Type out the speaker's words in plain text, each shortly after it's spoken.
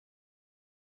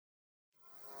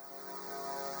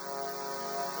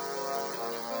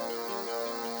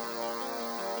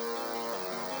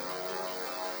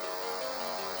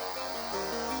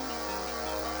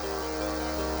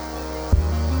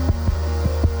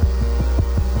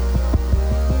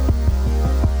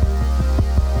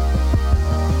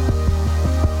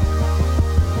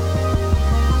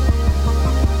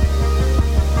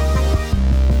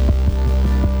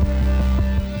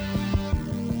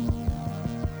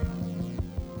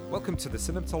Welcome to the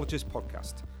Cinematologist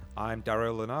Podcast. I'm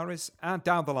Dario Linares, and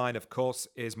down the line, of course,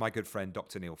 is my good friend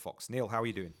Dr. Neil Fox. Neil, how are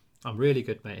you doing? I'm really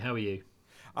good, mate. How are you?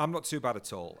 I'm not too bad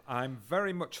at all. I'm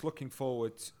very much looking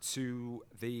forward to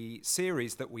the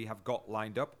series that we have got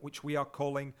lined up, which we are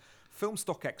calling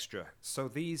Filmstock Extra. So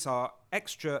these are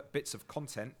extra bits of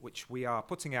content which we are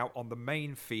putting out on the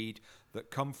main feed that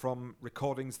come from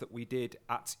recordings that we did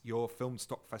at your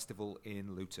Filmstock Festival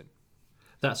in Luton.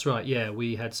 That's right, yeah.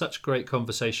 We had such great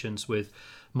conversations with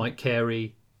Mike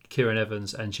Carey, Kieran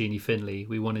Evans and Jeannie Finley.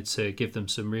 We wanted to give them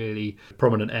some really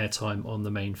prominent airtime on the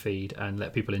main feed and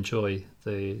let people enjoy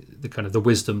the kind of the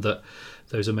wisdom that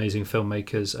those amazing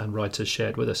filmmakers and writers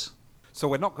shared with us. So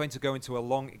we're not going to go into a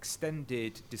long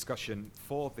extended discussion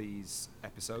for these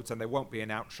episodes, and there won't be an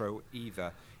outro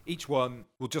either. Each one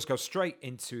will just go straight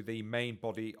into the main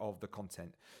body of the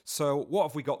content. So what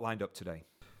have we got lined up today?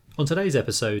 On today's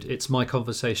episode, it's my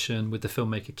conversation with the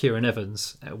filmmaker Kieran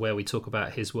Evans, where we talk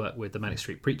about his work with the Manic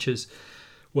Street Preachers,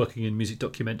 working in music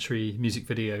documentary, music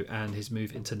video, and his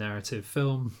move into narrative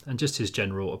film, and just his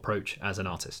general approach as an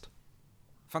artist.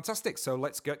 Fantastic. So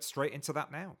let's get straight into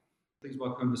that now. Please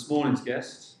welcome this morning's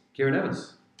guest, Kieran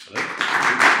Evans. Hello.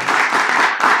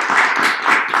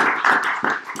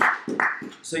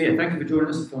 So thank you for joining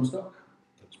us at Filmstock.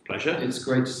 Pleasure. It's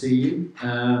great to see you,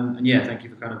 and thank you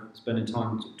for kind of spending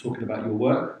time talking about your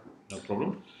work. No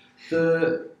problem.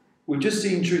 We've just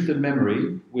seen Truth and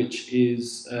Memory, which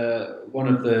is one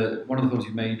of the films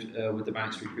you've made with the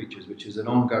Manic Street Preachers, which is an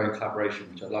ongoing collaboration,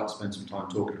 which I'd like to spend some time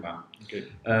talking about. Okay.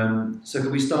 So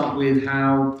can we start with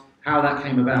how that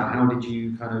came about? How did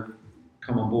you kind of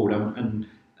come on board, and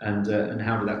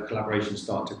how did that collaboration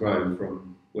start to grow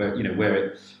from where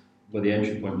the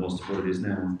entry point was to what it is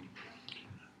now?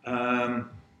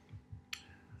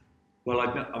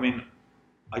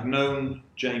 I'd known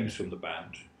James from the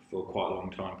band for quite a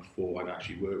long time before I'd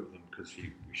actually worked with them because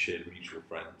we shared mutual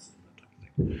friends and that type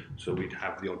of thing. So we'd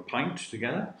have the odd pint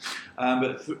together.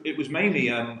 But it was mainly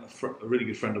a really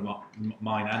good friend of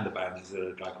mine and the band is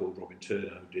a guy called Robin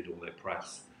Turner who did all their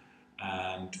press.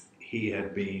 And he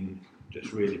had been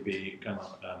just really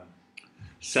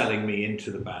selling me into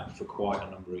the band for quite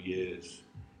a number of years.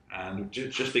 And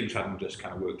just things hadn't just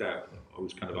kind of worked out. I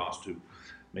was kind of asked to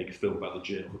make a film about the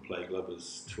Journey of the Plague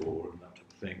Lovers tour and that type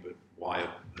of thing, but Wyatt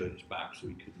hurt his back so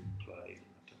he couldn't play and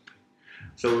that type of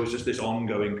thing. So it was just this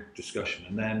ongoing discussion,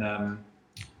 and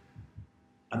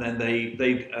then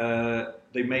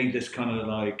they made this kind of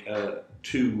like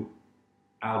 2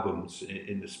 albums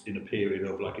in a period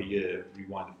of like a year,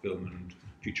 Rewind the Film and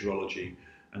Futurology,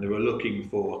 and they were looking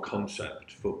for a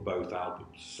concept for both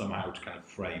albums, somehow to kind of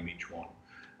frame each one.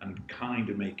 And kind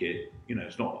of make it,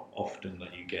 it's not often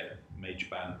that you get major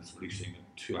bands releasing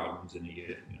 2 albums in a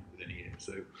year, within a year.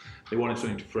 So they wanted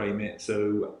something to frame it.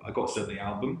 So I got sent the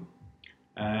album,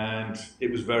 and it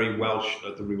was very Welsh.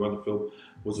 The Rewind the Film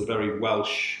was a very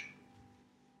Welsh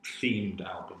themed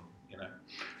album,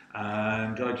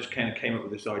 And I just kind of came up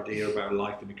with this idea about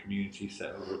life in the community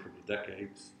set over a couple of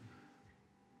decades.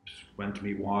 Went to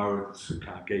meet Wyatt,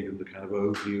 kind of gave him the kind of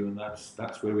overview, and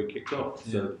that's where we kicked off.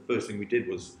 So the first thing we did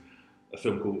was a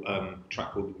film called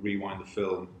track called Rewind the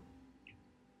Film,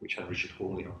 which had Richard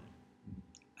Hawley on it.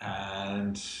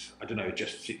 And I don't know, it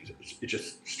just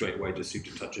straight away just seemed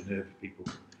to touch a nerve with people.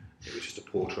 It was just a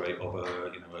portrait of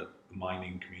a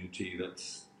mining community that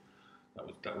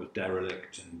was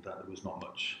derelict and that there was not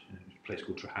much. A place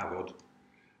called Trehavod.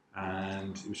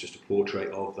 And it was just a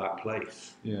portrait of that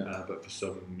place. But for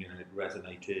some, it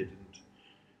resonated, and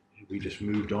we just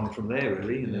moved on from there,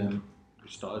 really. And then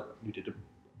we did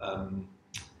a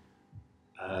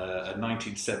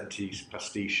 1970s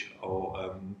pastiche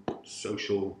or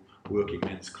social working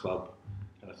men's club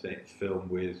kind of thing, film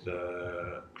with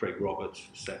Craig Roberts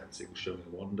for Second Single Showing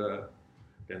the Wonder.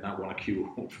 Then that won a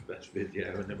Q Award for Best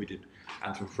Video, and then we did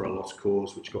Anthem for a Lost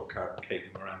Cause, which got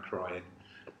Caitlin Moran crying.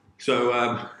 So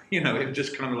it was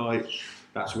just kind of like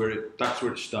that's where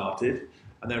it started,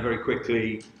 and then very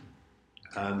quickly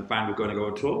the band were going to go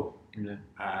on tour,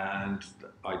 and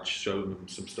I'd shown them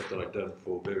some stuff that I'd done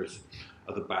for various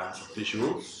other bands'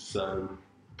 visuals. So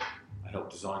I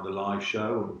helped design the live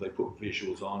show, and they put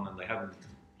visuals on, and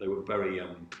they were very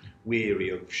weary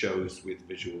of shows with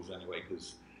visuals anyway,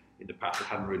 because in the past it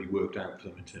hadn't really worked out for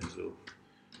them in terms of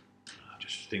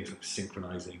things like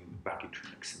synchronizing backing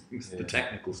tracks, the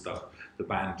technical stuff the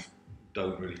band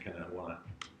don't really kind of want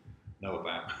to know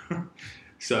about.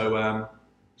 So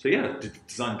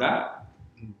designed that,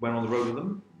 went on the road with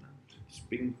them, and it's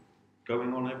been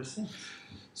going on ever since.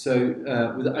 So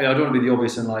I don't want to be the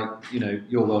obvious and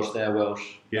you're Welsh, they're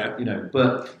Welsh,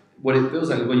 but what it feels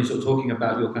like when you're sort of talking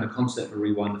about your kind of concept for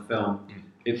Rewind the Film,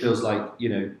 it feels like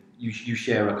you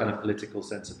share a kind of political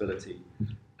sensibility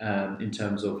in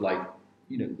terms of like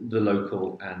the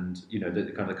local and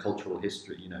the kind of cultural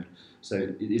history.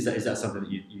 So is that something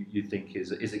that you think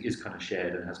is kind of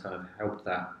shared and has kind of helped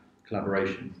that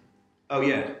collaboration? Oh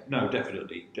yeah, no,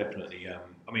 definitely.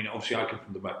 I mean, obviously, I come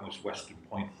from the most western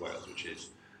point of Wales, which is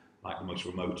like the most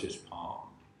remotest part.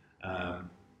 And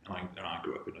I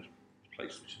grew up in a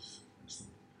place which is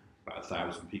about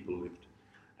 1,000 people lived,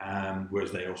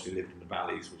 whereas they obviously lived in the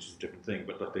valleys, which is a different thing.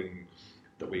 But the thing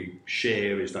that we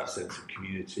share is that sense of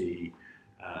community,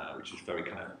 which is very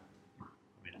kind of, I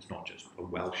mean, it's not just a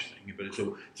Welsh thing, but it's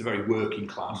a very working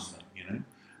class thing,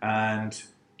 And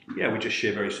yeah, we just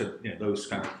share those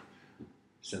kind of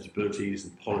sensibilities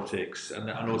and politics, and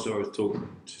also I was talking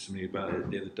to somebody about it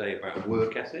the other day about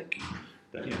work ethic.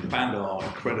 That the band are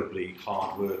incredibly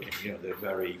hard working. They're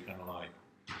very kind of like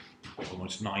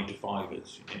almost 9 to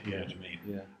 5ers. You know what I mean?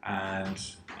 Yeah. And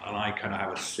I kind of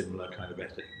have a similar kind of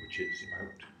ethic, which is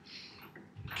about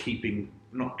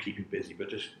not keeping busy, but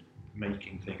just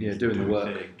making things. Yeah, doing the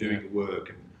work, the work,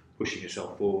 and pushing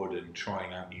yourself forward and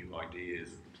trying out new ideas,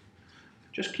 and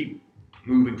just keep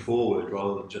moving forward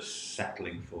rather than just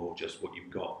settling for just what you've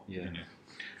got. Yeah.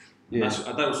 Yeah.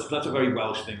 That's a very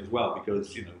Welsh thing as well,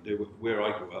 because where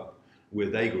I grew up, where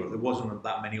they grew up, there wasn't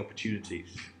that many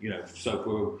opportunities. So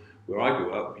for where I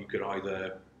grew up, you could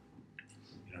either,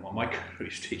 my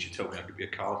careers teacher told me I could be a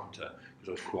carpenter because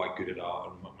I was quite good at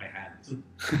art and my hands.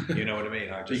 You know what I mean?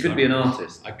 You couldn't be an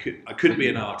artist. I could be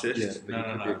an artist. Yeah,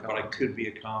 but I could be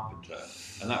a carpenter.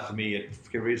 And that for me,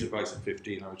 careers advice at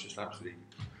 15, I was just absolutely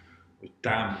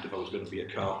damned if I was going to be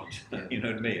a carpenter. Yeah. You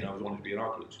know what I mean? I wanted to be an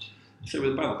artist. So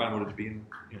with the band wanted to be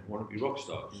rock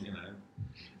stars. And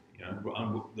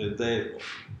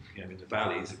they're in the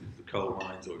valleys, the coal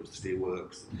mines or the steel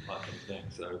works, and that kind of thing.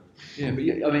 So what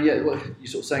you're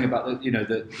sort of saying about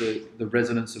the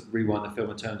resonance of Rewind the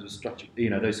film in terms of structure,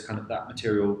 those kind of that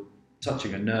material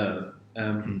touching a nerve.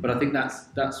 But I think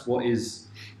that's what is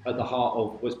at the heart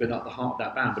of what's been at the heart of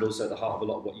that band, but also at the heart of a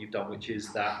lot of what you've done, which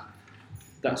is that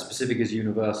specific is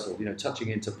universal. Touching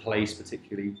into place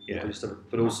particularly,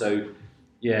 but also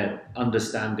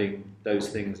understanding those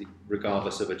things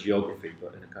regardless of a geography,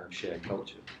 but in a kind of shared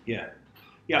culture. Yeah.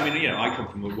 I mean, I come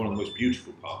from one of the most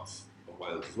beautiful parts of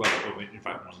Wales as well. I mean, in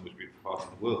fact, one of the most beautiful parts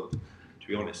of the world, to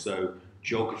be honest. So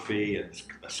geography and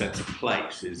a sense of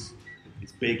place is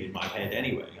big in my head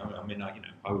anyway. I mean,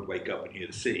 I would wake up and hear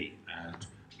the sea, and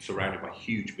surrounded by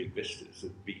huge big vistas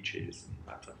of beaches and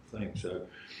that type of thing. So,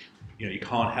 you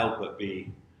can't help but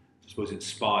be, I suppose,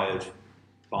 inspired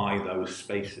by those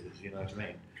spaces. You know what I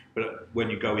mean? But when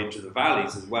you go into the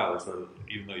valleys as well, so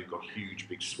even though you've got huge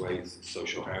big swathes of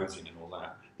social housing and all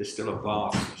that, there's still a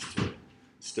vastness to it.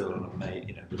 Still an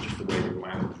amazing, just the way the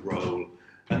mountains roll.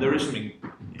 And there is something,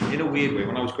 in a weird way,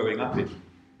 when I was growing up in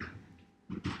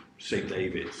St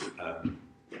David's,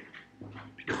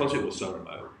 because it was so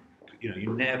remote,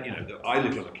 you never, I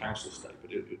lived on a council estate,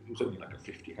 but it was only like a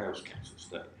 50-house council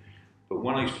estate. But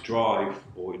when I used to drive,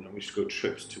 or we used to go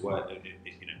trips to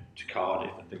to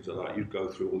Cardiff and things like that, you'd go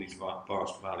through all these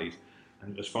vast valleys,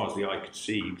 and as far as the eye could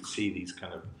see, you could see these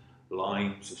kind of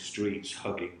lines of streets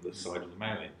hugging the side of the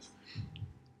mountains.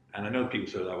 And I know people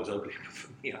say that was ugly, but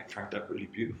for me, I found that really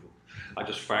beautiful. I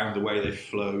just found the way they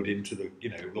flowed into the,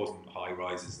 it wasn't high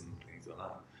rises and things like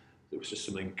that. There was just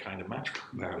something kind of magical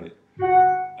about it.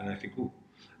 And I think, ooh,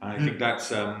 and I think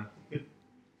that's, I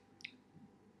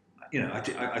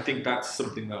think that's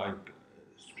something that I've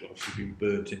obviously been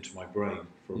burnt into my brain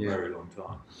for a very long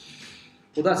time.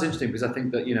 Well, that's interesting, because I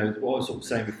think that, what I was sort of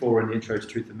saying before in the intro to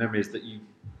Truth and Memory is that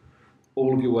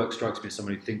all of your work strikes me as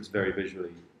someone who thinks very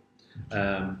visually.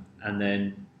 And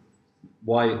then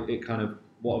what I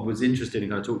was interested in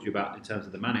kind of talking to you about in terms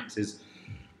of the Manics is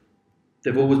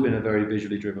they've always been a very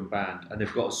visually driven band, and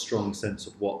they've got a strong sense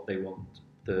of what they want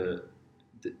the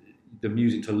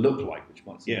music to look like, which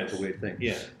might seem like a weird thing.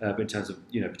 Yeah. But in terms of,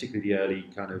 particularly the early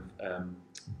kind of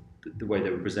the way they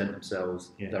would present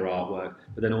themselves, their artwork,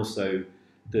 but then also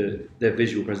their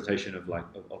visual presentation of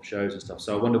shows and stuff.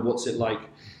 So I wonder what's it like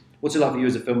for you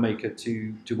as a filmmaker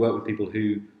to work with people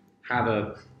who have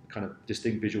a kind of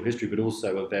distinct visual history, but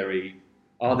also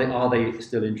are they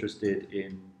still interested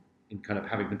in kind of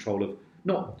having control of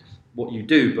not what you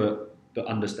do, but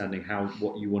understanding how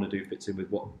what you want to do fits in with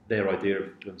what their idea of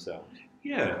themselves?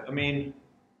 Yeah, I mean,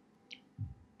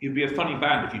 you'd be a funny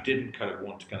band if you didn't kind of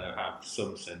want to kind of have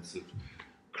some sense of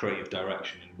creative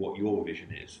direction in what your vision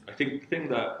is. I think the thing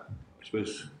that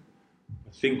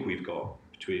I think we've got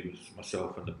between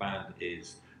myself and the band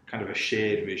is kind of a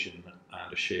shared vision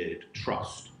and a shared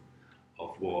trust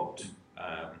of what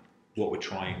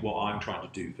what I'm trying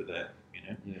to do for them.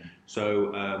 Yeah.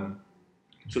 So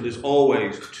so there's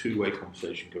always a two-way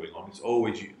conversation going on. It's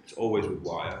always with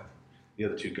Wire. The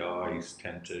other two guys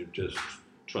tend to just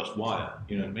trust Wire.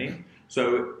 You know what I mean?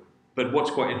 So, but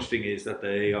what's quite interesting is that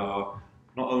they are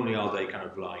not only are they kind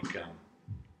of like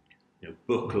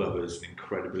book lovers and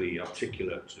incredibly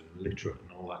articulate and literate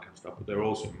and all that kind of stuff, but they're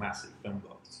also massive film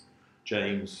buffs.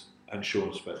 James and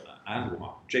Sean and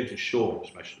Wire. James and Sean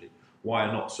especially.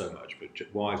 Wire not so much, but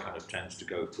Wire kind of tends to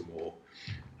go for more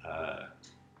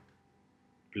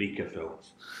bleaker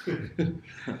films.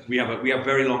 we have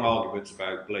very long arguments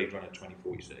about Blade Runner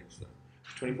 2046.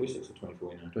 2046 or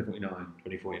 2049?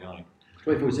 2049.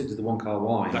 2046 is the one car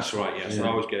wide. That's right, yes. Yeah. So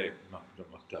I was getting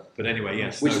mucked up. But anyway,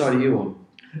 yes. Which side are you on?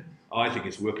 I think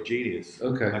it's a work of genius.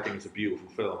 Okay. I think it's a beautiful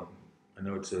film. I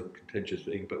know it's a contentious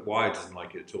thing, but Wire doesn't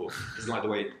like it at all. Doesn't like the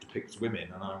way it depicts women,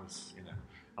 and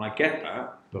and I get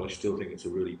that, but I still think it's a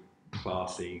really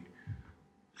classy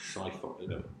sci-fi.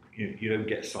 You don't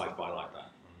get sci-fi like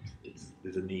that.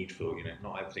 There's a need for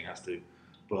not everything has to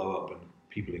blow up and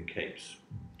people in capes.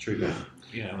 True.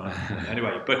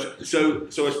 Anyway, but so I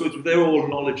suppose they're all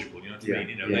knowledgeable. You know what I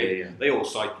mean? They all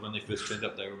cited when they first turned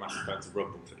up they were massive fans of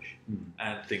Rumblefish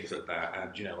and things like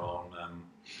that.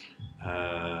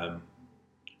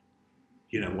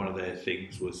 And one of their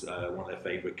things was one of their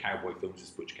favourite cowboy films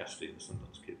is Butch Cassidy and the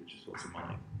Sundance Kid, which is also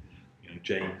mine.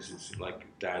 James is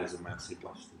Dad is a massive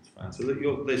Bastards fan, so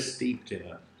they're steeped in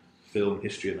a film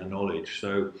history and a knowledge.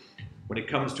 So when it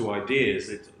comes to ideas,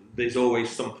 there's always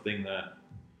something that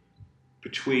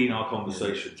between our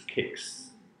conversations kicks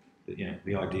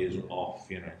the ideas off.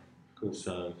 Cool.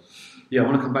 So I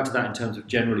want to come back to that in terms of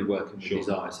generally working with these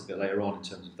artists a bit later on in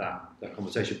terms of that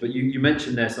conversation. But you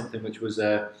mentioned there something which was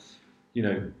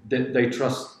they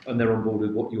trust and they're on board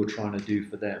with what you're trying to do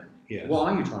for them. Yes.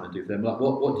 What are you trying to do for them?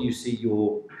 What do you see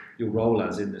your role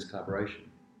as in this collaboration?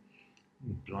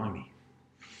 Blimey.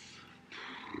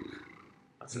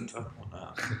 That's a tough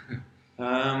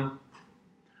one.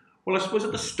 Well, I suppose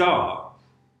at the start,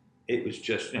 it was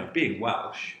just, being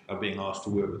Welsh and being asked to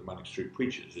work with Manic Street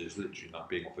Preachers is literally like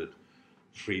being offered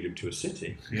freedom to a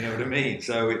city. You know what I mean?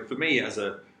 So for me,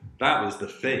 that was the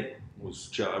thing. I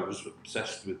was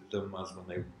obsessed with them as when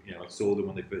they, I saw them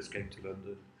when they first came to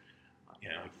London.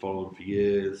 I followed them for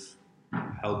years,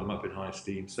 held them up in high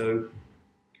esteem. So,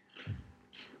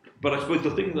 but I suppose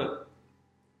the thing that,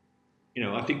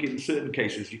 I think in certain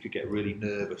cases you could get really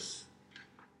nervous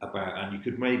about, and you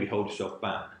could maybe hold yourself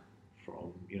back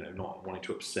from, not wanting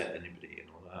to upset anybody and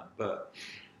all that. But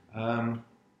I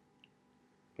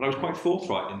was quite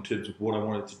forthright in terms of what I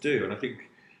wanted to do, and I think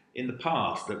in the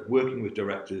past that working with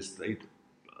directors,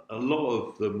 a lot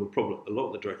of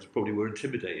the directors probably were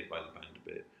intimidated by the band a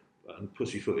bit and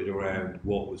pussyfooted around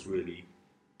what was really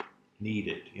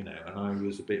needed, and I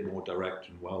was a bit more direct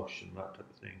and Welsh and that type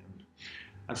of thing,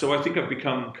 and so I think I've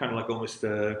become kind of like almost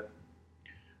a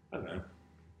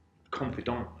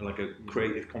confidant, like a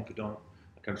creative confidant.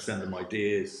 I kind of send them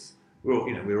ideas.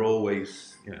 We're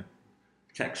always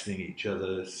texting each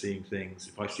other, seeing things.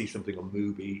 If I see something on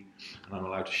Mubi and I'm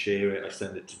allowed to share it, I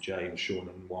send it to James, Sean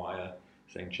and Wire,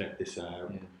 saying check this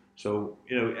out. Yeah. So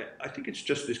I think it's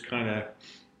just this kind of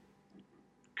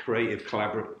creative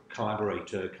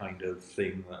collaborator kind of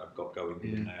thing that I've got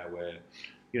going now, where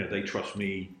they trust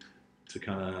me to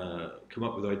kind of come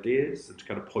up with ideas and to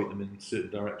kind of point them in certain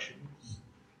directions.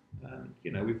 And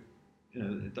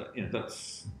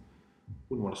that's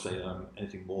wouldn't want to say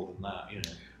anything more than that.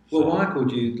 Well, Wire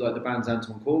called you like the band's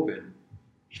Anton Corbijn.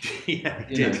 Yeah,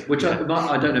 it did. Which I don't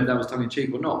know if that was tongue in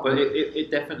cheek or not, but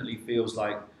it definitely feels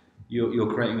like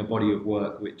you're creating a body of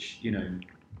work which you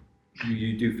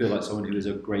do feel like someone who is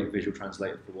a great visual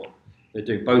translator for what they're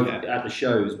doing, both at the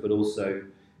shows, but also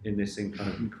in this kind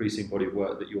of increasing body of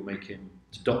work that you're making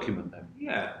to document them.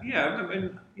 I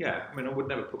mean, I would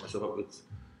never put myself up with,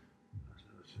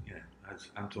 as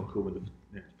Anton Corbijn,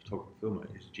 the photographer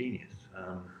filmmaker, is a genius.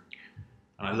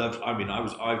 And I loved. I mean,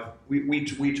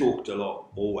 we talked a lot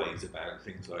always about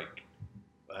things like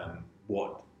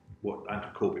what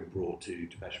Anton Corbijn brought to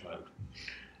Depeche Mode,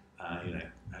 and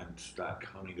that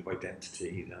kind of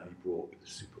identity that he brought with the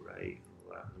Super 8 and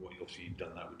all that. And obviously you've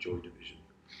done that with Joy Division,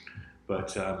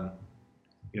 but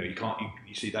you can't.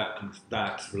 You see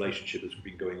that relationship has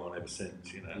been going on ever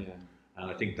since.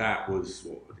 And I think that was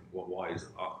what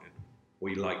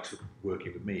he liked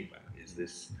working with me about is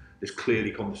this. There's clearly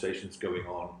conversations going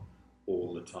on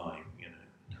all the time,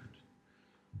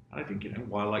 And I think,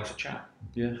 Wire likes a chat.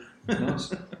 Yeah,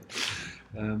 nice.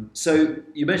 So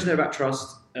you mentioned there about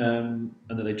trust and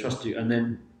that they trust you. And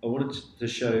then I wanted to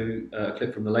show a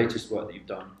clip from the latest work that you've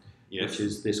done, which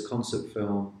is this concert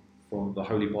film from the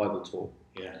Holy Bible tour.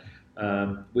 Yeah.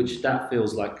 Which that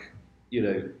feels like,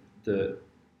 the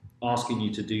asking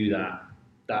you to do that.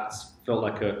 That's felt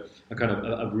like a kind of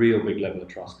a real big level of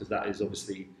trust, because that is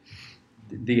obviously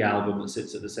the album that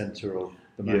sits at the centre of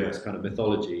the Mammoth's kind of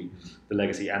mythology, the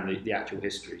legacy, and the actual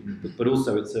history. But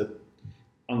also it's a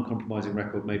uncompromising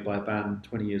record made by a band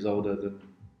 20 years older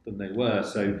than they were.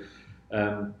 So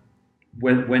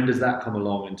when does that come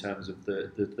along in terms of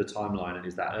the timeline, and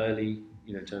is that early,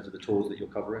 in terms of the tours that you're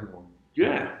covering? Or?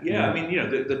 Yeah. I mean,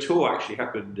 the tour actually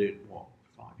happened in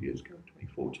 5 years ago,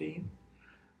 2014.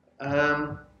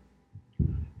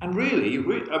 And really,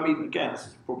 I mean, again, this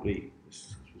is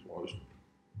what I was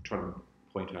trying to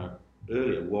point out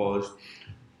earlier, was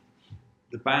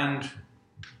the band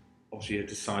obviously had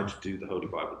decided to do the Holy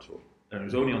Bible tour, and it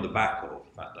was only on the back of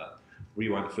the fact that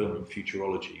Rewind the Film and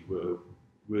Futurology were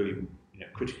really,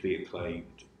 critically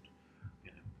acclaimed,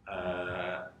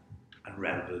 and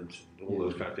relevant, and all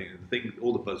those kind of things.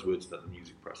 All the buzzwords that the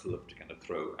music press love to kind of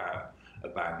throw at a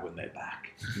band when they're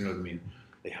back. You know what I mean?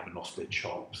 They haven't lost their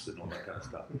chops and all that kind of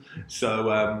stuff.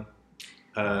 So,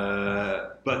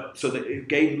 so it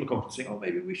gave them the confidence, saying, "Oh,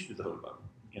 maybe we should do the Holy Bible."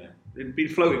 It'd been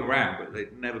floating around, but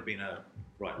they'd never been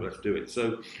right. Let's do it.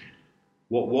 So,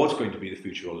 what was going to be the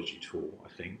Futurology tour, I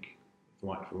think, if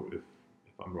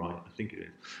I'm right, I think it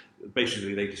is.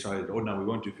 Basically, they decided, "Oh no, we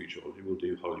won't do Futurology. We'll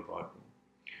do Holy Bible."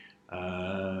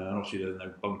 And obviously, then they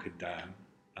bunkered down,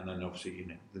 and then obviously,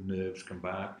 the nerves come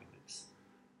back, and it's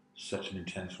such an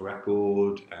intense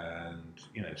record, and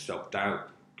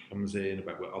self-doubt comes in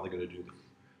about what are they going to do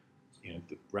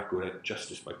the record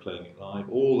justice by playing it live.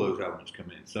 All those elements come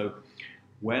in. So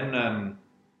when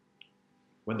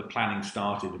the planning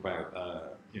started about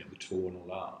the tour and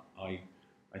all that,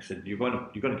 I said, you're going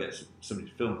to get somebody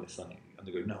to film this, aren't you? And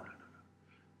they go,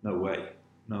 no way.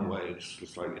 It's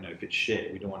just like, if it's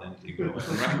shit, we don't want anything going on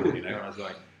the record, And I was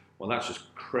like, well, that's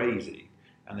just crazy.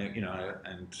 And then,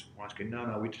 and I was going,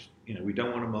 no, we just, we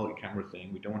don't want a multi-camera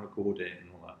thing, we don't want to record it and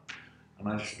all that. And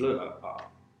I just look,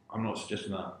 I'm not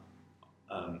suggesting that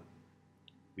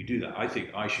we do that. I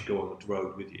think I should go on the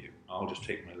road with you. I'll just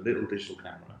take my little digital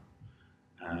camera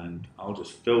and I'll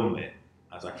just film it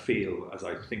as I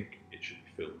think it should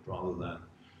be filmed, rather than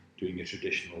doing a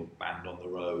traditional band on the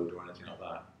road or anything like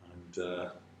that. And I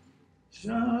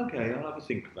said, oh, okay, I'll have a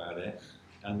think about it.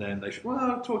 And then they said, well,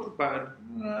 I'll talk about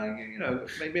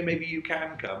it. Maybe you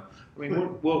can come. I mean,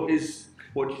 what do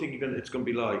you think it's going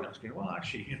to be like? And I was going, well,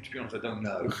 actually, to be honest, I don't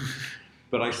know.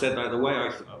 But I said that the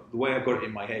way I got it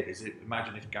in my head is,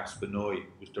 imagine if Gaspar Noé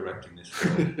was directing this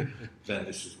film, then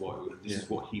this is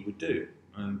what he would do.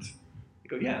 And you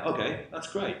go, yeah, okay, that's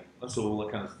great. That's all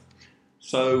that kind of.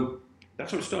 So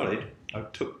that's how it started. I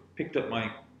picked up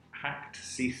my hacked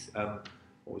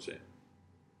what was it?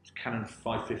 It's Canon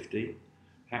 550.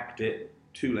 Hacked it,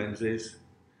 2 lenses.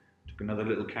 Took another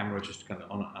little camera just kind of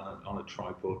on a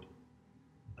tripod,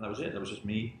 and that was it. That was just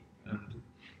me, and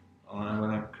I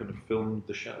went out and kind of filmed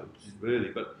the shows, really.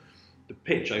 But the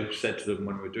pitch, I said to them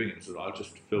when we were doing it, was that I'll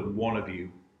just film one of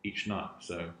you each night.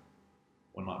 So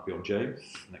one night be on James,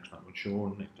 next night on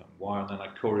Sean, next night on Wire, and then I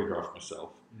choreographed myself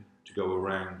to go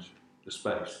around the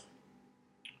space.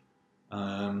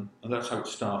 And that's how it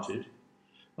started.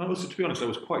 And also, to be honest, I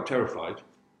was quite terrified,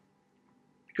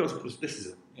 because of course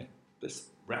this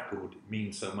record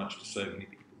means so much to so many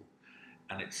people,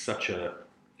 and it's such a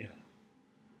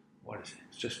what is it?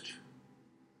 It's just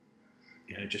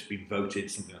just been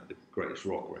voted something like the greatest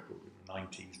rock record in the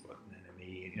 90s by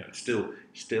NME. It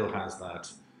still has that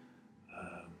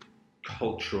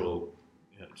cultural,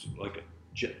 it's like a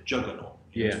juggernaut.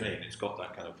 You know what I mean? It's got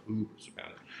that kind of hubris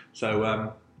about it.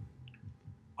 So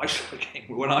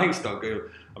when I started going,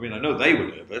 I mean, I know they were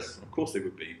nervous, of course they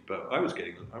would be, but I was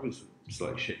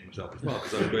slightly shitting myself as well,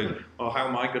 because I was going, oh, how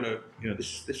am I going to,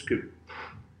 this is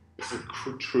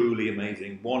a truly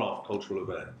amazing one-off cultural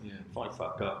event. Yeah. If I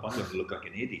fuck up, I'm going to look like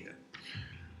an idiot.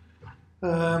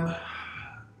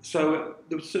 So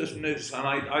there was certain nerves, and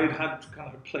I had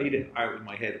kind of played it out in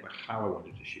my head about how I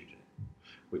wanted to shoot it,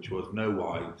 which was no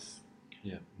wides,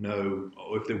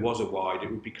 or if there was a wide, it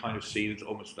would be kind of seen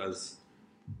almost as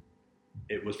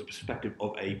it was the perspective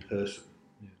of a person,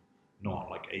 not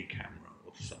like a camera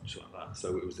or such like that.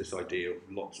 So it was this idea of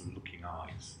lots of looking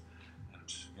eyes,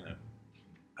 and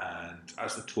and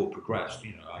as the tour progressed,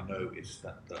 I noticed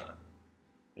that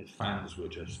the fans were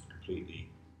just completely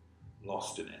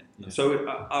lost in it. Yeah. So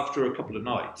after a couple of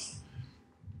nights,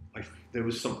 there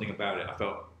was something about it. I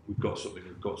felt we've got something.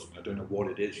 I don't know what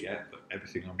it is yet, but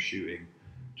everything I'm shooting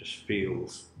just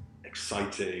feels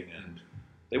exciting, and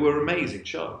they were amazing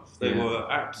shows. They were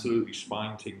absolutely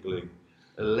spine-tingling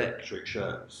electric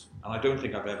shows, and I don't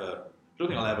think I'll ever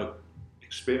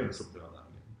experience something like that.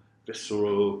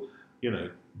 Visceral,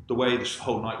 the way this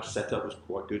whole night was set up was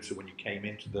quite good. So when you came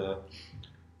into the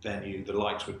venue, the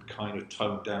lights were kind of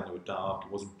toned down; they were dark.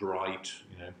 It wasn't bright,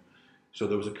 So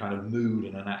there was a kind of mood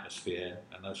and an atmosphere.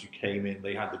 And as you came in,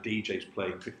 they had the DJs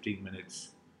playing 15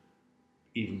 minutes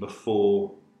even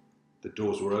before the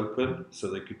doors were open, so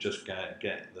they could just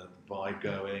get the vibe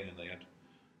going. And they had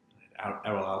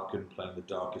Errol Alkin playing the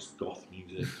darkest goth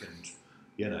music, and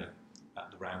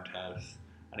at the Roundhouse.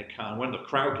 And when the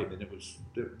crowd came in, there was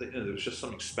just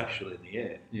something special in the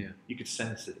air. Yeah, you could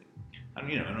sense it. And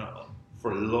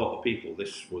for a lot of people,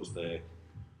 this was their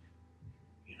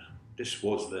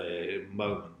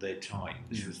moment, their time.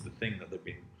 This was the thing that they've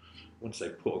been, I wouldn't say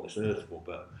put on this earth for,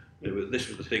 but this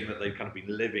was the thing that they've kind of been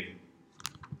living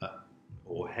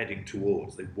or heading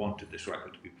towards. They wanted this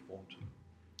record to be performed to them.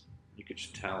 You could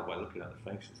just tell by looking at the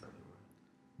faces that they were.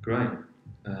 Great.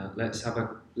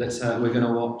 We're going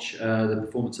to watch the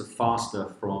performance of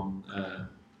Faster from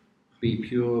Be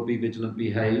Pure, Be Vigilant,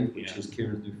 Behave, which is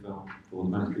Kieran's new film for the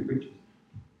Manuscript Preachers.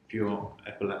 Pure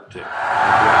epileptic.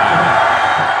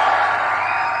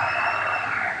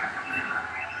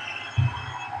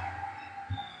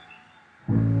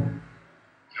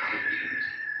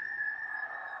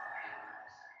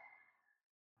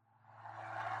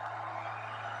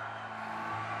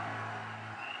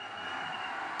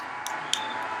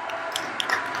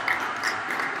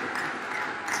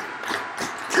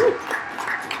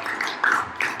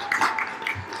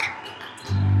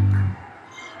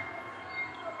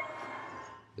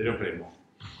 They don't play anymore.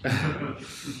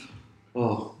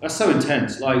 Oh, that's so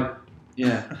intense.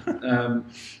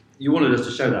 You wanted us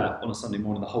to show that on a Sunday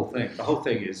morning, the whole thing. The whole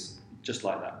thing is just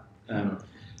like that.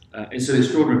 It's an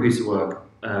extraordinary piece of work.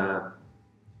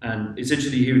 And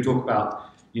essentially he would talk about,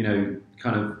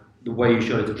 kind of the way you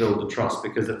showed it to build the trust,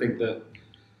 because I think that,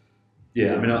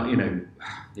 that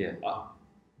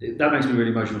makes me really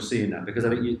emotional seeing that, because I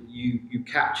think you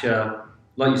capture,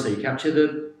 like you say, you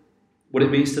capture what it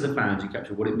means to the fans, you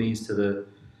capture what it means to the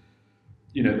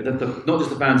not just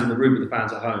the fans in the room, but the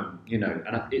fans at home,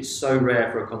 and it's so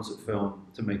rare for a concert film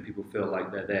to make people feel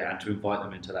like they're there and to invite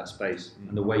them into that space.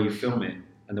 And the way you film it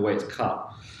and the way it's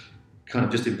cut kind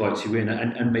of just invites you in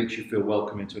and makes you feel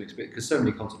welcome into an experience. Because so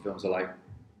many concert films are like,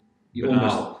 you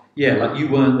like you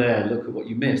weren't there, look at what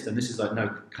you missed. And this is like,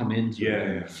 no, come into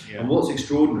it. Yeah. And what's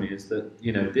extraordinary is that,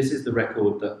 this is the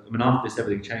record that, after this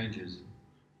everything changes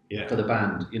for the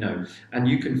band, and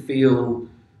you can feel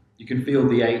the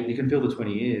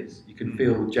 20 years. You can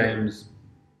feel James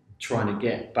trying to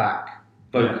get back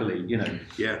vocally,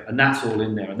 and that's all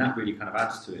in there, and that really kind of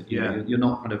adds to it. You're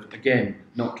not kind of, again,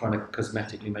 not trying to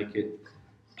cosmetically make it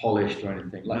polished or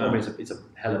anything. It's a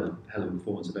hell of a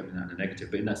performance. I don't mean that in a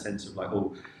negative, but in that sense of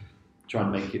try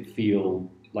and make it feel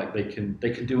like they can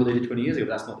do what they did 20 years ago.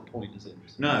 But that's not the point, is it?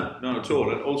 No, not at all.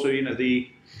 And also, the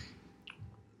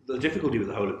difficulty with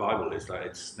the Holy Bible is that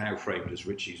it's now framed as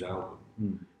Ritchie's album.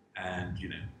 And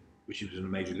Ritchie was an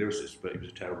amazing lyricist, but he was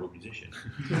a terrible musician.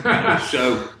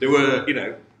 So there were,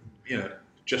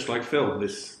 just like film,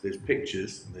 there's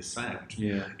pictures and there's sound.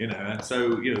 And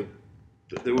so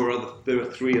there were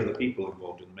 3 other people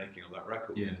involved in the making of that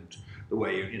record. And the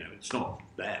way it's not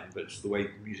them, but it's the way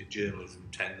music journalism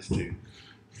tends to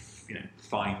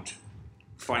find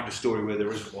a story where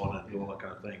there isn't one and all that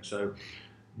kind of thing. So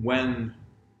when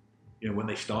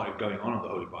they started going on the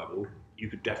Holy Bible, you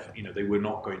could definitely, they were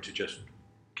not going to just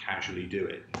casually do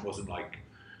it. It wasn't going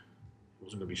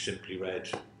to be simply read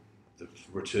the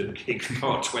Return King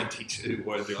Part 22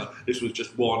 or anything like that. This was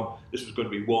going to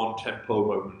be one tempo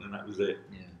moment, and that was it.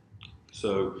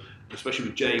 So, especially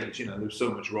with James, there was so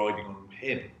much riding on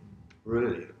him,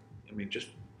 really. I mean, just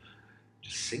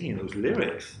singing those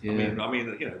lyrics. I mean,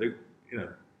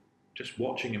 just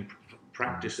watching him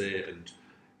practice it, and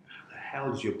how the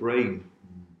hell's your brain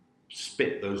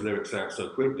spit those lyrics out so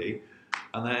quickly,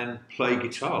 and then play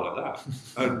guitar like that,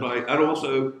 and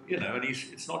also, and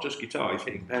it's not just guitar; he's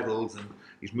hitting pedals and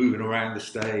he's moving around the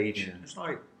stage. And it's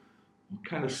like, what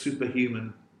kind of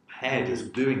superhuman head is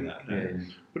doing that?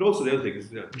 But also the other thing is,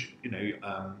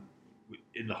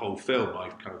 in the whole film,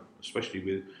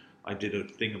 I did a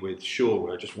thing with Shaw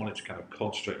where I just wanted to kind of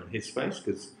concentrate on his face,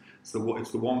 because it's the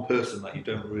one person that you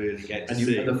don't really get to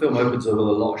see. And the film opens with a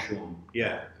lot of Sean.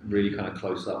 Really kind of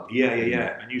close up.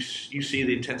 And you see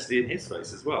the intensity in his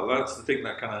face as well. That's the thing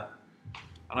that kind of...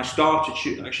 And I started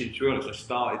shooting, actually, to be honest, I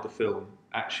started the film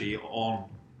actually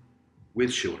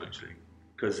with Sean, actually,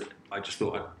 because I just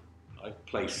thought I'd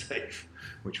play safe,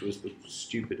 which was the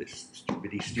stupidity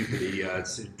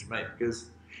decision to make,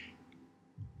 because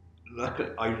luckily,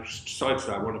 I decided that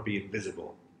I want to be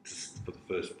invisible for the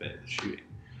first bit of the shooting.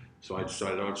 So I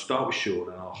decided I'd start with Sean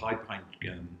and I'll hide behind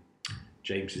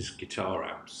James's guitar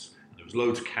amps. And there was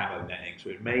loads of camo netting, so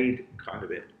it made kind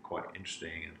of it quite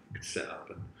interesting and could set up,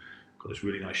 and got this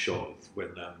really nice shot of when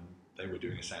they were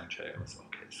doing a sound check. I was like,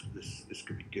 okay, so this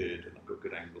could be good, and I've got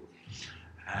good angles.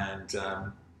 And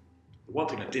the one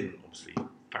thing I didn't obviously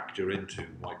factor into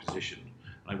my position,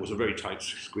 and it was a very tight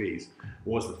squeeze,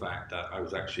 was the fact that I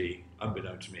was actually,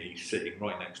 unbeknown to me, sitting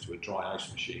right next to a dry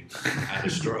ice machine and a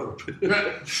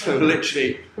strobe. So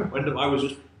literally, when I was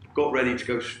just got ready to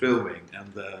go filming,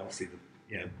 and obviously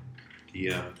the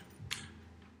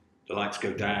lights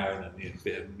go down and a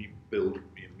bit of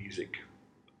music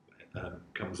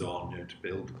comes on, to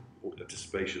build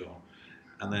anticipation on,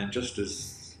 and then just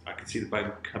as I could see the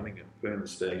band coming on the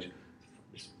stage,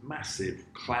 this massive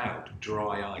cloud of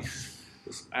dry ice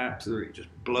just absolutely just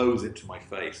blows into my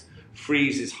face,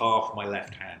 freezes half my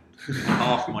left hand,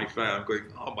 half my face. I'm going,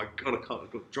 oh my god,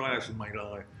 I've got dry ice in my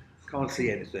eye, can't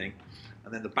see anything.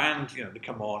 And then the band, they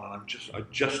come on, and I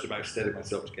just about steadied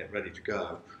myself to get ready to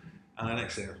go. And the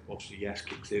next thing, obviously, Yes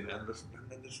kicks in, and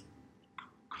then this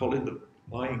Colin, the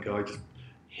lighting guy, just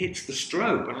hits the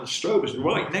strobe, and the strobe is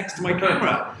right next to my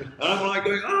camera. And I'm like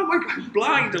going, oh my god, I'm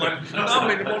blind, and I'm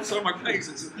numbing one side of my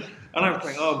face. And I'm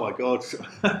thinking, oh my god. So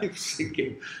I'm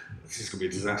thinking, this is going to be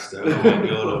a disaster.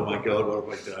 Oh my god,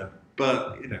 what have I done?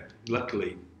 But,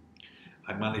 luckily,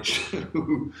 I managed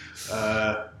to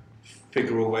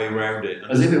figure a way around it.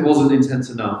 As if it wasn't intense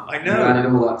enough. I know. You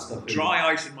added all that stuff in. Dry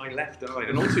ice in my left eye.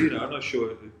 And also, I'm not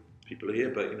sure if people are here,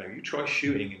 but you try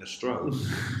shooting in a strobe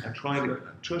and trying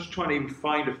to even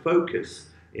find a focus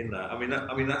in that. I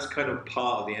mean that's kind of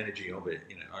part of the energy of it.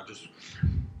 I just.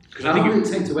 How long did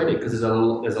it take to edit? Because there's a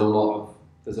lot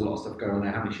of stuff going on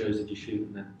there. How many shows did you shoot?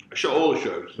 And then I shot all the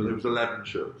shows, so there was 11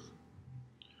 shows.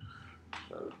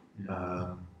 So.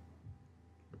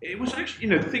 It was actually,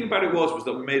 the thing about it was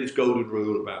that we made this golden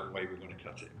rule about the way we were going to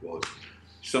cut it. Was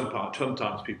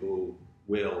sometimes people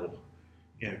will,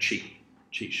 cheat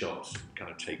shots, kind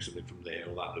of take something from there,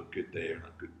 or that looked good there and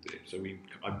that good there. So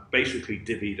I basically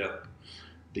divvied up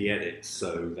the edits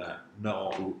so that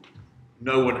no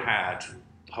one had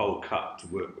the whole cut to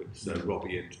work with. So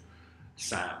Robbie and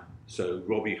Sam. So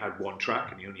Robbie had one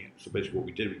track, and so basically what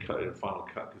we did, we cut it in a final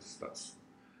cut because that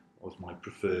was my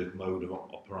preferred mode of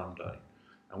operandi.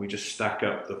 And we just stack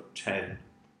up the 10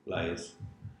 layers,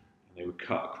 and they would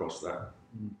cut across that,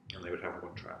 and they would have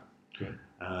one track. Okay.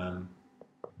 And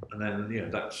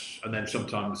then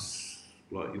sometimes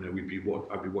I'd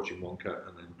be watching one cut,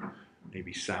 and then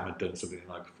maybe Sam had done something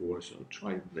the night before. So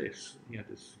try this. He had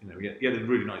this, he had a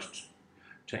really nice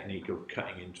technique of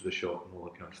cutting into the shot and all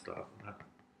that kind of stuff. And that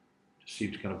just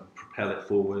seemed to kind of propel it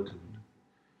forward. And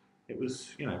it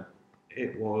was,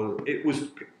 it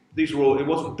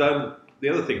wasn't done. The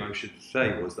other thing I should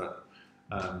say was that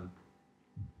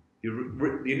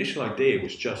the initial idea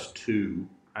was just to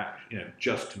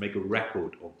make a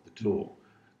record of the tour.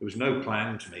 There was no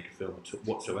plan to make a film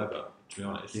whatsoever, to be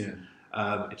honest. Yeah.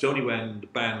 It's only when the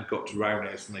band got to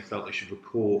Roundhouse and they felt they should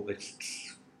record.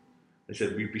 They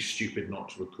said we'd be stupid not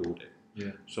to record it.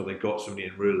 Yeah. So they got somebody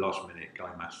in real last minute, Guy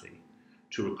Massey,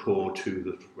 to record 2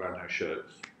 of the Roundhouse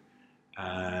shows,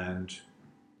 and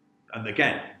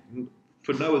again,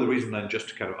 for no other reason than just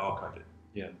to kind of archive it.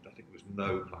 Yeah. I think there was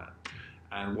no plan.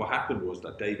 And what happened was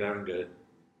that Dave Eringer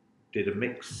did a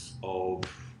mix of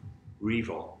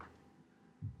Revol,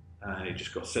 and it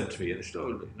just got sent to me, and it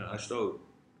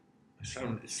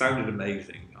sounded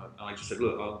amazing. I just said,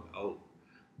 look,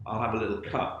 I'll have a little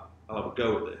cut. I'll have a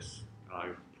go at this. And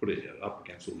I put it up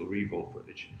against all the Revol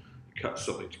footage, cut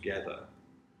something together,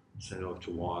 sent it off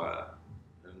to Wire,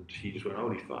 and he just went,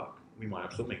 holy fuck, we might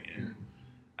have something here. Mm.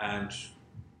 And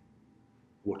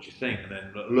what do you think? And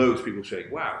then loads of people saying,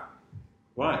 wow,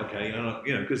 right, okay,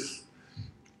 because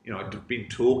I'd been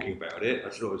talking about it. I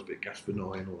said, it was a bit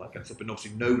Gaspinoy and all that kind of stuff, but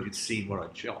obviously nobody had seen what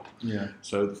I'd shot. Yeah.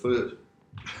 So I was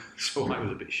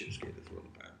a bit shit scared as well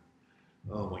about,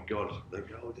 oh my god, they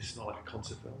go, oh, this is not like a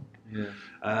concert film. Yeah.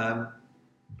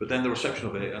 But then the reception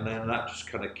of it, and then that just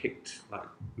kind of kicked,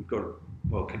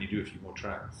 can you do a few more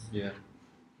tracks? Yeah.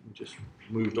 And just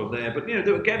moved on there. But,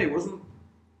 again, it wasn't,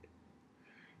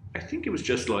 I think it was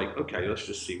just like, okay, let's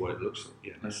just see what it looks like.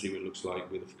 Yeah, let's see what it looks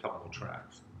like with a couple more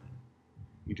tracks.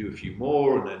 You do a few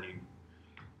more, and then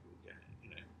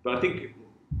But I think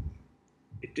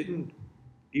it didn't,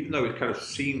 even though it kind of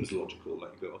seems logical,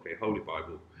 like you go, okay, Holy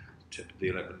Bible, tip the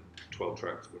 11, 12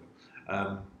 tracks,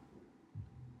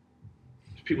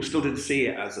 people still didn't see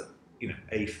it as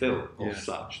a film or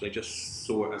such. They just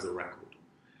saw it as a record.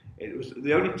 It was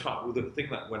the only time, the thing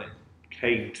that when it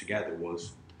came together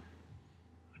was,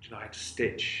 I don't know, I had to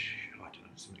stitch, I don't know,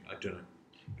 something, I don't know.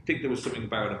 I think there was something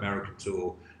about an American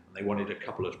tour, and they wanted a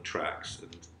couple of tracks,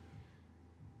 and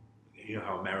you know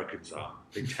how Americans are.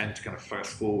 They tend to kind of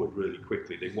fast forward really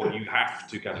quickly. You have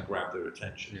to kind of grab their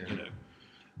attention, you know.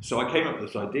 So I came up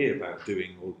with this idea about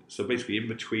doing so basically in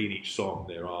between each song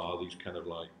there are these kind of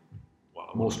like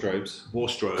more strobes,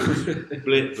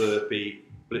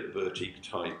 blip verty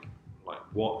type, like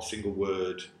what single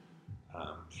word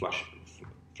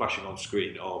flashing on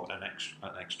screen of an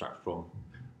extract from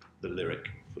the lyric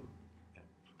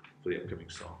for the upcoming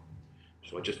song.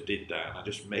 So I just did that, and I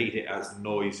just made it as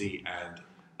noisy and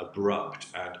abrupt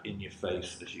and in your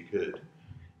face as you could.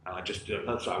 And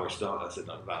that's how I started. I said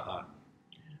nothing about that.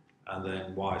 And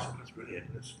then why? I said, that's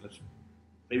brilliant. Let's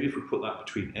maybe if we put that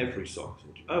between every song. So,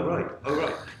 oh right.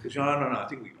 Because no. I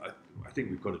think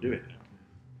we've got to do it now.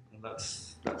 And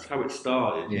that's how it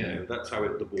started. Yeah. You know, that's how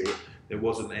the ball. There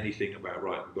wasn't anything about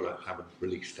we've got to have a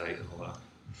release date and all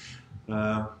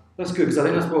that. That's good, because I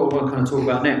think that's what we'll kind of talk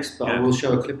about next. But I will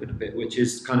show a clip in a bit, which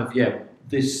is kind of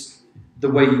the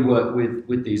way you work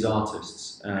with these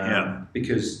artists.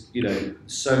 Because you know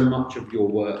so much of your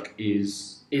work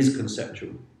is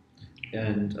conceptual.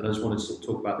 And I just wanted to sort of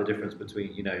talk about the difference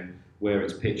between, you know, where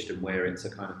it's pitched and where it's a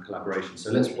kind of collaboration.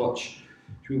 So should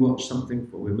we watch something?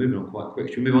 We're moving on quite quick.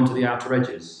 Should we move on to the outer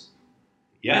edges?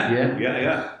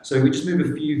 Yeah. So we just move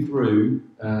a few through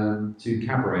to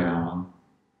Cabaret Hour.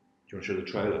 Do you want to show the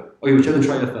trailer? Oh, you want to show the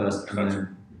trailer first, and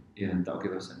then that'll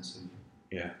give us a sense of...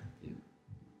 Yeah.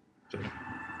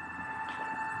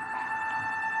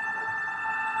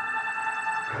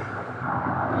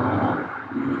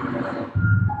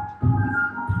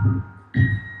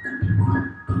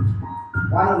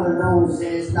 One of the rules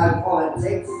is no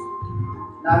politics,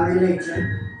 no religion,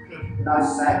 no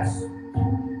sex.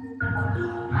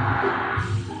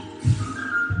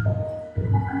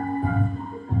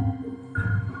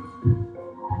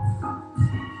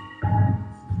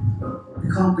 You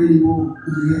can't be any more on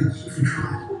the edge if you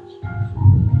try.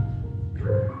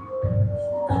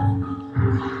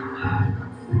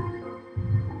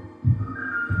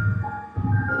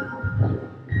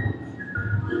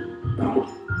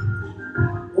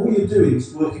 All you're doing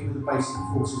is working with the basic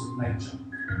forces of nature.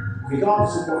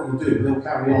 Regardless of what you do, they'll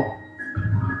carry on.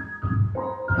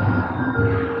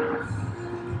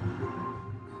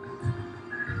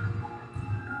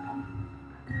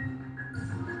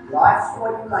 Life's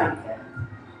what you make it.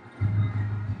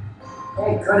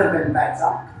 It could have been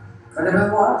better, could have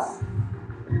been worse.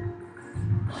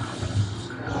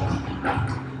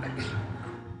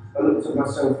 I looked at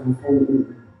myself and thought,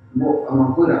 what am I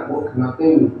good at? What can I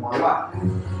do with my life?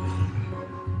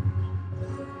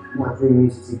 My dream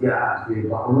is to get out of here,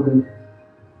 but I wouldn't.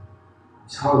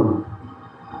 It's home.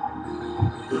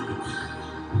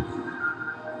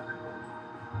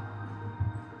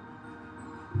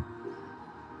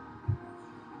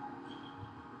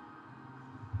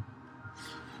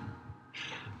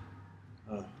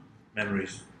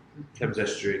 Memories. Thames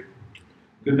Estuary.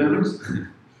 Good memories?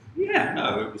 Yeah,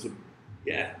 no, it was I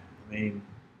mean...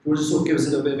 Do you want to sort of give us a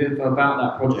little bit of info about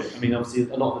that project? I mean, obviously,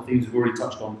 a lot of the themes we've already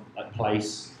touched on, like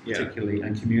place, particularly,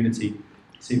 and community,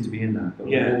 seem to be in that. But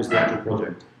what was the actual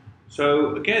project?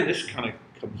 So, again, this kind of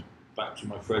comes back to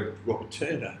my friend Robert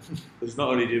Turner. Because not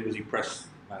only was he press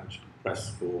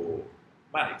for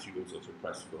Manics, he was also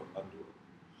press for Underworld.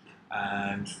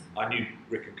 And I knew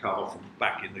Rick and Carl from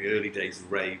back in the early days of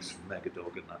raves, from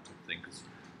Megadog and that type of thing, because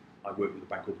I worked with a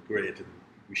band called The Grid, and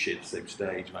we shared the same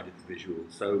stage, and I did the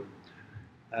visuals. So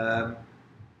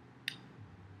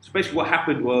basically what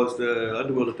happened was the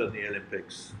Underworld had done the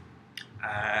Olympics,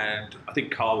 and I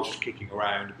think Carl was just kicking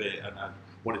around a bit and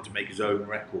wanted to make his own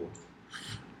record.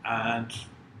 And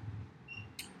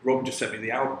Rob just sent me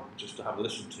the album just to have a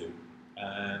listen to,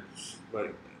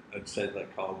 and said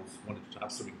that Carl wanted to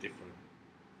have something different.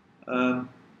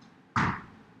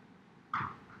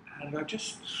 And I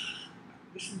just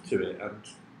listened to it, and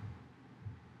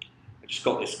I just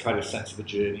got this kind of sense of a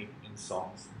journey in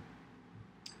songs.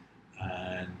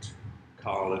 And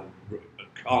Carl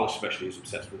especially is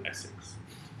obsessed with Essex,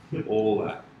 all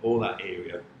that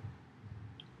area,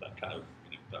 that kind of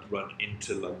that run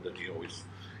into London. If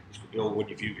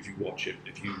you watch it,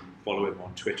 if you follow him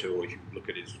on Twitter or if you look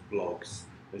at his blogs,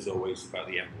 there's always about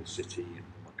the Emerald City and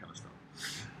all that kind of stuff.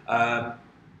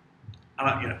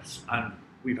 And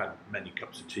we've had many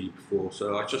cups of tea before,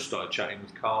 so I just started chatting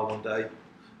with Carl one day,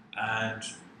 and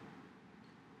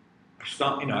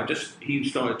he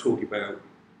started talking about.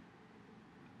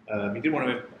 He didn't want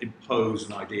to impose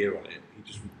an idea on it.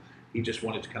 He just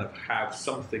wanted to kind of have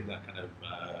something that kind of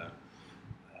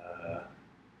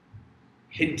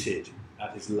hinted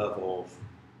at his love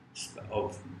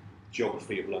of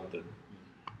geography of London,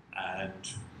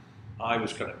 and I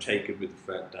was kind of taken with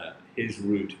the fact that his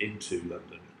route into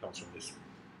London comes from this.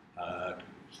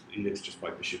 He lives just by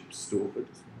Bishop Stortford.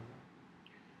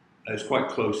 It's quite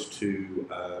close to.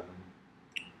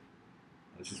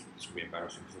 This is going to be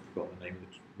embarrassing because I've forgotten the name of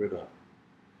the river.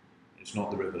 It's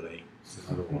not the River Lee. It's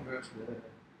another one.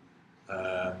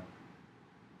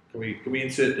 Can we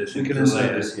insert this? We can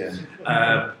insert this,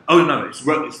 yeah. Oh no, it's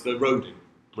the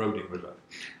Roding River,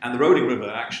 and the Roding River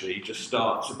actually just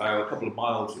starts about a couple of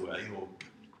miles away, or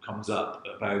comes up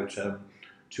about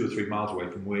 2 or 3 miles away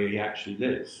from where he actually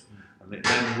lives, and it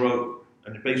then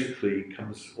and it basically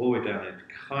comes all the way down. It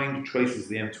kind of traces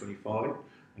the M25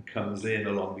 and comes in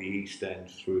along the East End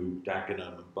through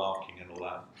Dagenham and Barking and all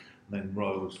that, and then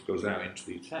goes out into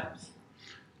the Thames.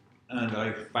 And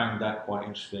I found that quite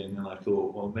interesting, and I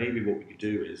thought, well, maybe what we could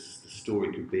do is the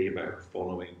story could be about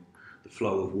following the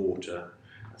flow of water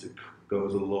as it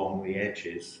goes along the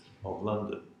edges of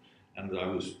London. And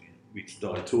we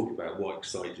started talking about what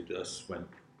excited us when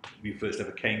we first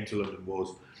ever came to London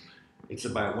was, it's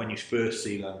about when you first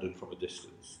see London from a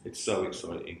distance. It's so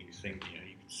exciting. You think,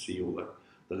 you can see all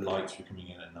the lights were coming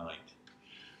in at night.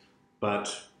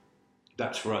 But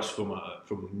that's for us from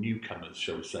newcomers,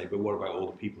 shall we say, but what about all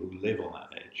the people who live on that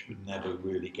edge would never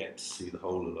really get to see the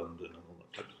whole of London and all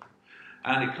that type of stuff.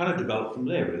 And it kind of developed from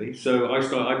there, really. So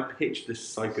I pitched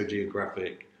this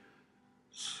psychogeographic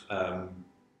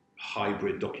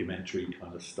hybrid documentary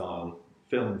kind of style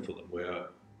film for them, where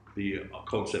the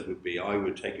concept would be I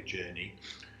would take a journey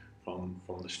from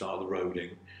the start of the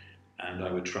Roding, and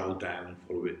I would travel down and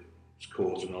follow its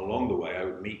course, and along the way I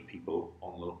would meet people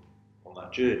on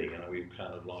that journey, and we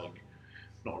kind of like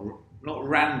not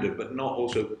random, but not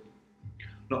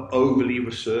overly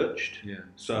researched. Yeah.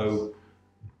 So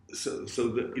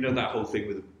that that whole thing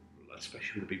with,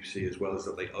 especially with the BBC as well, is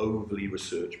that they overly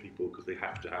research people because they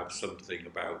have to have something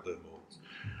about them.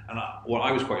 And what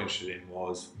I was quite interested in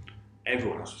was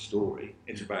everyone has a story.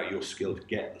 It's about your skill to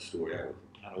get the story out,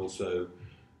 and also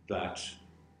that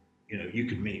you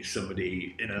could meet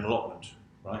somebody in an allotment,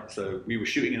 right? So we were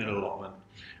shooting in an allotment.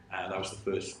 And that was the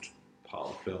first part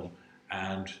of the film,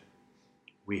 and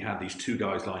we had these 2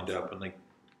 guys lined up, and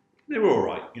they were all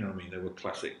right, you know what I mean? They were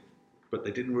classic, but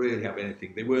they didn't really have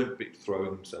anything. They weren't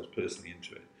throwing themselves personally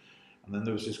into it. And then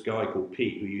there was this guy called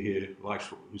Pete, who you hear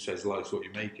who says life's what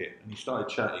you make it, and he started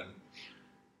chatting.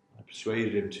 I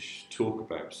persuaded him to talk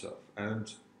about himself,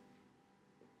 and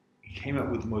he came up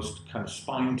with the most kind of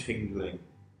spine-tingling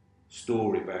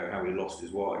story about how he lost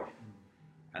his wife.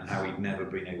 And how he'd never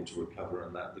been able to recover,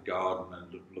 and that the garden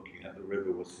and looking at the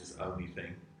river was his only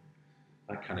thing.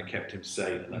 That kind of kept him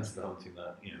sane, and that's the only thing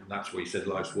that, that's where he said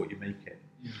life's what you make it.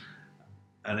 Yeah.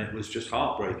 And it was just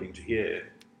heartbreaking to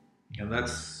hear. And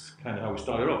that's kind of how we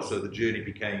started off. So the journey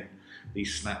became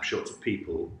these snapshots of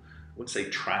people, I wouldn't say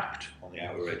trapped on the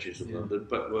outer edges of London,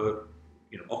 but were,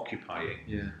 occupying.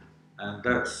 Yeah. And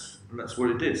that's what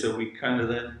it did. So we kind of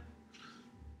then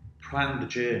planned the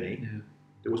journey. Yeah.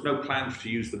 There was no plan to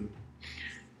use them.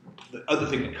 The other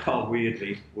thing that Carl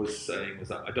weirdly was saying was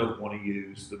that I don't want to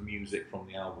use the music from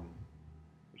the album,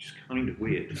 which is kind of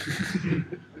weird.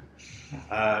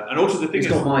 And also the thing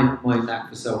He's got my knack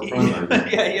for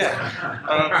self-promo.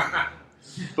 yeah.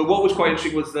 But what was quite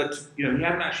interesting was that he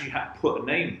hadn't actually put a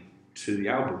name to the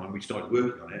album when we started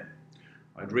working on it.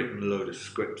 I'd written a load of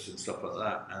scripts and stuff like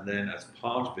that, and then as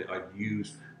part of it,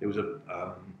 there was a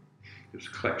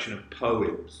collection of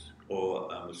poems. Or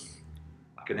was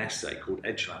like an essay called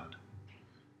Edgeland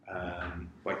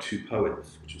by 2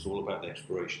 poets, which was all about the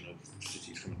exploration of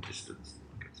cities from a distance.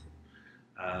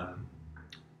 And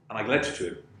I led to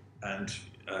him, and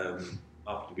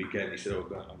after the weekend he said, I'm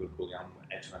going to call the album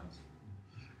Edgeland.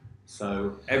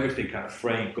 So everything kind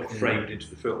of got framed into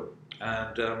the film.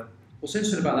 And what's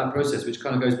interesting about that process, which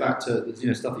kind of goes back to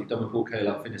stuff that you've done with Paul Kay,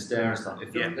 like Finisterre and stuff,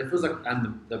 it feels like,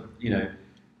 and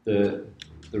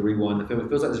the rewind the film, it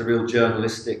feels like there's a real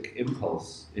journalistic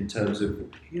impulse in terms of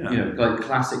like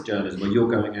classic journalism, where you're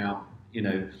going out, you're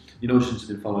not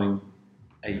interested in following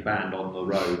a band on the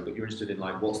road, but you're interested in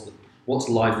like what's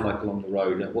life like along the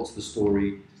road, and what's the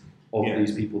story of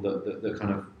these people that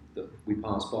kind of that we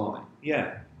pass by.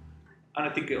 Yeah, and I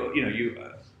think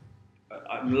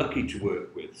I'm lucky to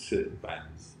work with certain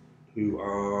bands who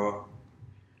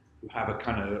have a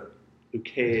kind of who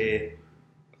care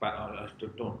about. I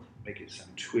don't make it sound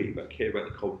twee, but care about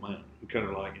the common man, who kind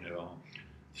of like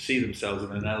see themselves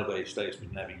in an elevated state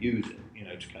but never use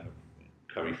it, to kind of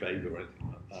curry favour or anything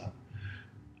like that.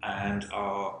 And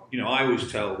I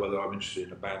always tell whether I'm interested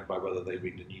in a band by whether they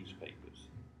read the newspapers.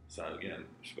 So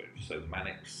so the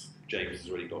Mannix, James has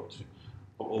already got to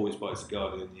always buys the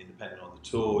Guardian, the Independent on the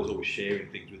tour, is always sharing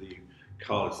things with you.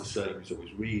 Carl is the same, he's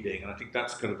always reading, and I think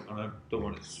that's kind of, and I don't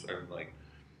want it to sound like,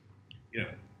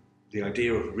 the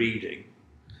idea of reading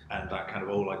and that kind of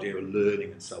whole idea of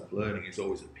learning and self-learning is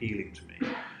always appealing to me,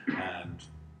 and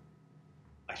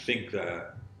I think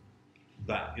that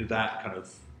kind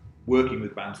of working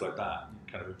with bands like that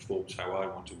kind of informs how I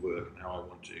want to work and how I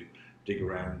want to dig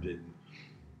around in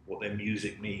what their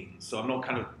music means. So I'm not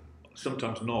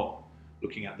sometimes not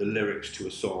looking at the lyrics to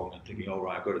a song and thinking, oh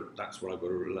right, that's what I've got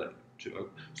to relate to.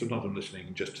 Sometimes I'm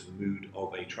listening just to the mood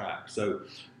of a track. So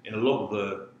in a lot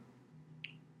of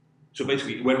so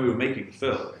basically when we were making the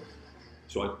film,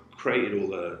 so I created all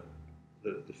the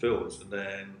films, and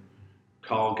then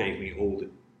Carl gave me all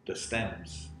the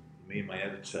stems. Me and my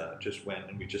editor just went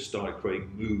and we just started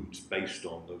creating moods based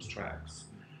on those tracks,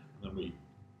 and then we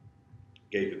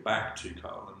gave it back to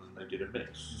Carl, and then they did a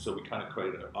mix. So we kind of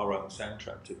created our own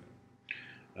soundtrack to it.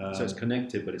 So it's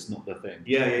connected, but it's not the thing.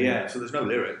 Yeah. So there's no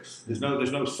lyrics. There's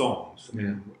no songs. I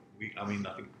mean, I think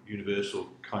Universal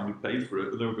kind of paid for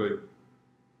it, but they were going,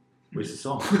 "Where's the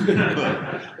song?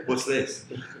 What's this?"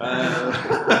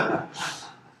 But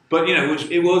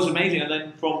it was amazing. And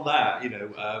then from that,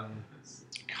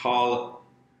 Carl,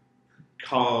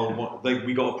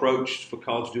 we got approached for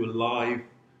Carl to do a live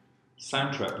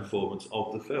soundtrack performance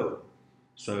of the film.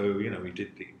 So we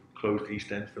did the closed East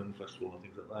End Film Festival and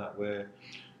things like that, where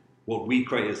what we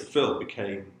created as the film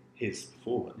became his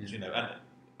performance. And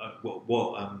what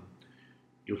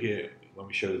you'll hear when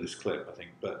we show this clip, I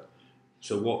think. But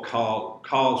so what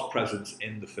Carl's presence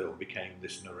in the film became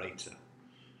this narrator,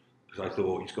 because I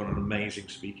thought he's got an amazing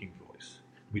speaking voice.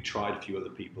 We tried a few other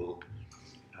people,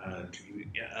 and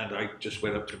I just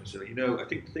went up to him and said, I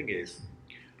think the thing is,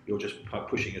 you're just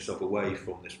pushing yourself away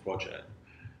from this project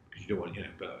because you don't want,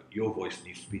 but your voice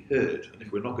needs to be heard. And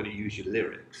if we're not going to use your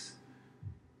lyrics,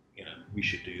 we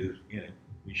should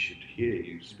we should hear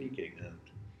you speaking.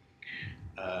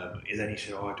 And then he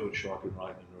said, "Oh, I don't sure I can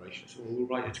write the narration." So we'll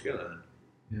write it together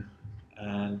then.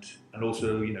 Yeah. And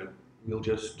also, we'll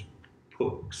just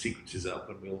put sequences up,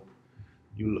 and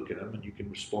you'll look at them and you can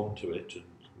respond to it, and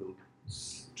we'll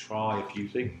try a few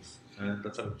things. And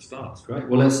that's how it starts. Great.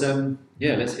 Well, let's hear a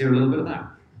little bit of that.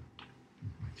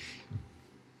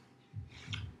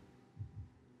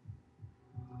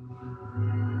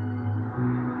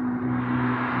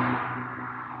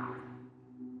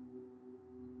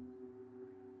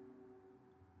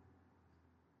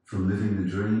 From living the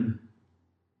dream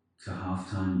to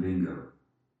halftime bingo.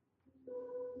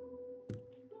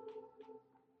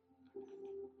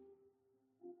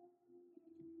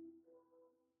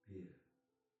 Beer,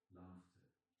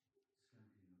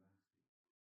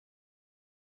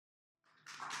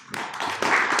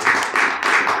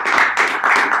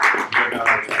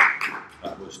 laughter,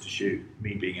 That was to shoot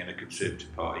me being in a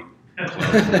Conservative Party club.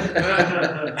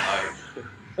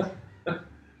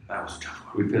 That was a tough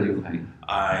one. We feel your pain.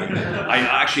 I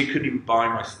actually couldn't even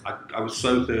buy I was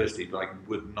so thirsty, but I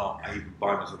would not even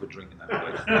buy myself a drink in that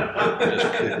place. I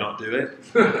just could not do it.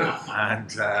 And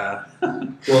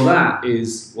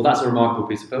that's a remarkable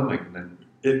piece of filmmaking then.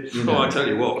 I tell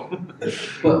you what.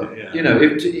 But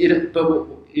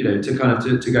to kind of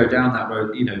to go down that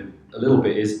road, a little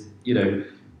bit is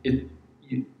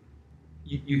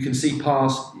you can see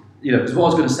past, because what I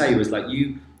was going to say was like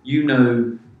you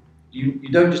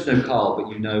don't just know Carl, but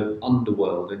you know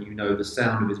Underworld, and you know the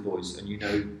sound of his voice, and you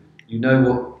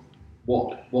know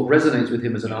what resonates with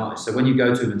him as an artist. So when you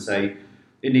go to him and say,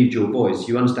 "It needs your voice,"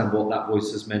 you understand what that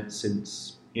voice has meant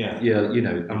since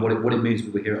and what it means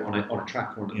when we hear it on a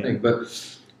track or on a thing. But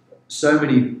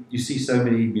you see so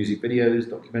many music videos,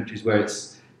 documentaries where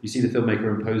you see the filmmaker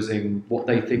imposing what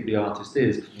they think the artist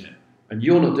is, and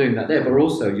you're not doing that there, but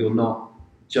also you're not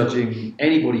judging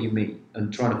anybody you meet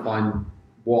and trying to find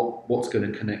what's going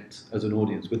to connect as an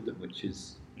audience with them, which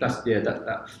is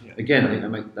again, I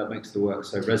think that makes the work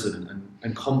so resonant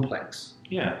and complex,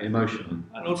 emotional.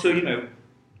 And also,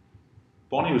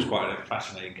 Bonnie was quite a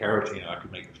fascinating character. I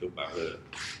could make a film about her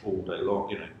all day long,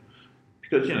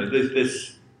 because there's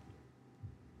this.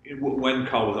 When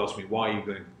Carl was asking me, "Why are you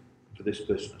going for this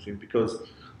business?" because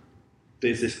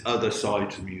there's this other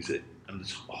side to music and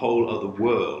this whole other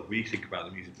world. We think about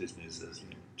the music business as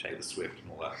Taylor Swift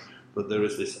and all that, but there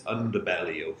is this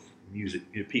underbelly of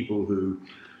music. People who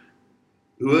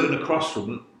earn across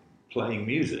from playing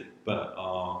music, but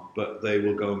they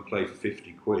will go and play for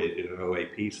 50 quid in an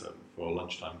OAP zone for a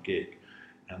lunchtime gig,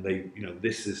 and they,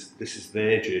 this is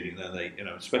their journey. And then they,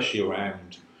 especially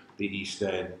around the East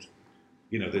End,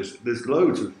 there's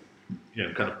loads of,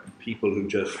 kind of people who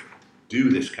just do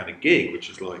this kind of gig, which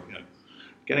is like,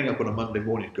 getting up on a Monday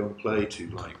morning to go and play to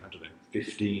like, I don't know,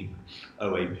 15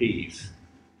 OAPs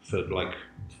for like,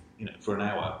 for an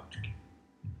hour.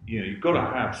 You've got to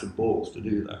have some balls to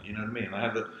do that. You know what I mean?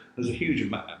 There's a huge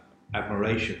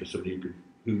admiration for somebody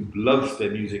who loves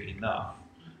their music enough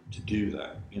to do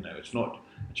that. It's not.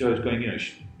 Jo was going.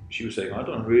 She was saying, I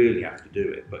don't really have to do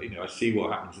it, but I see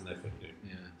what happens in their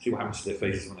see what happens to their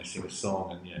faces when they sing a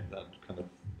song, and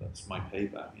that's my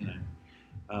payback.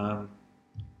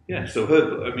 So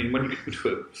when you go to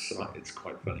her site, it's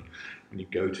quite funny. When you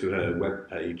go to her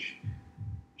webpage,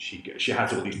 she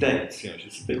has all these dates.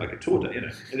 She's a bit like a tour date.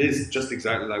 It is just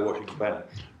exactly like watching the band,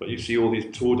 but you see all these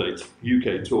tour dates,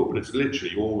 UK tour, but it's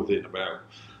literally all within about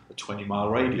a 20-mile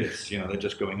radius. They're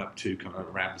just going up to kind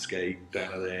of Ramsgate,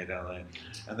 down there,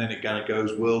 and then it kind of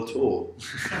goes world tour,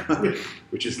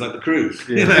 which is like the cruise.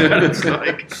 It's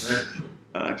like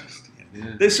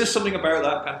there's just something about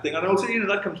that kind of thing, and also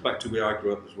that comes back to where I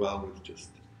grew up as well. With just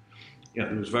there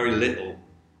was very little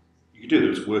you could do. There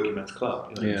was a working men's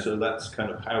club, so that's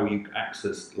kind of how you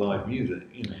accessed live music.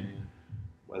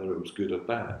 Whether it was good or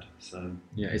bad. So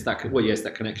it's that it's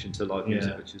that connection to live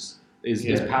music, which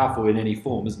is powerful in any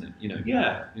form, isn't it?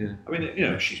 Yeah. I mean,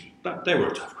 they were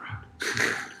a tough crowd.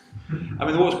 I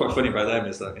mean, what's quite funny about them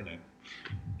is that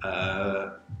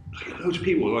loads of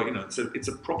people it's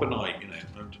a proper night, and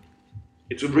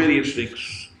it's a really interesting.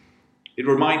 It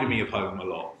reminded me of home a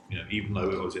lot, even though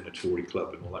I was in a Tory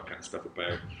club and all that kind of stuff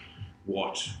about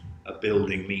what a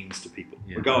building means to people,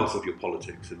 regardless of your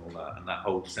politics and all that, and that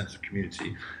whole sense of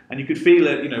community. And you could feel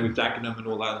it, with Dagenham and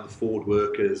all that, and the Ford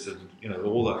workers, and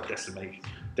all that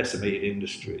decimated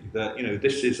industry. That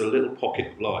this is a little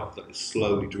pocket of life that is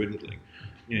slowly dwindling.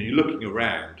 You're looking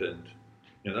around, and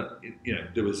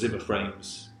there were Zimmer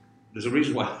frames. There's a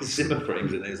reason why there's Zimmer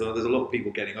frames in there. So there's a lot of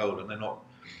people getting old, and they're not.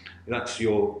 That's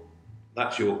your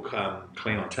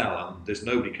clientele, and there's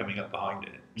nobody coming up behind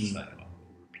it saying,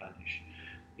 replenish.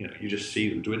 You just see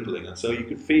them dwindling, and so you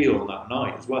could feel on that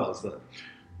night as well as that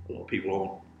a lot of people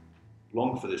aren't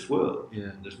long for this world.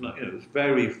 There's there's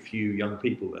very few young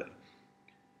people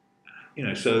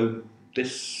there. So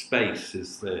this space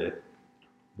is their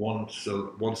once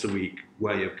a week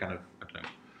way of kind of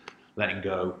letting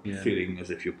go, feeling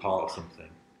as if you're part of something.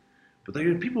 But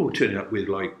people were turning up with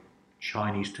like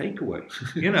Chinese takeaway.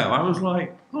 I was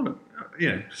like, oh no,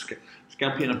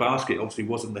 Scampi in a basket obviously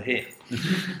wasn't the hit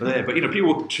there, but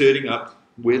people were turning up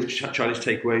with Chinese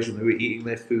takeaways, and they were eating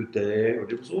their food there,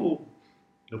 and it was all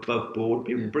above board.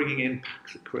 People bringing in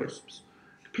packs of crisps,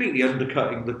 completely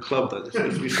undercutting the club that they're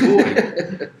supposed to be supporting,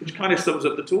 which kind of sums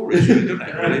up the tour issue, doesn't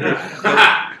it? Really?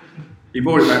 You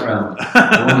brought it back round.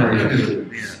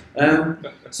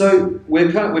 So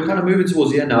we're kind of moving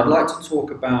towards the end now. I'd like to talk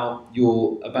about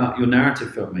your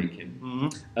narrative filmmaking,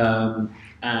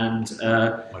 and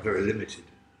very limited.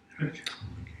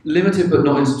 Limited, but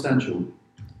not insubstantial.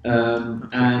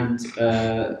 And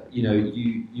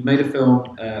you made a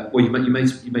film. You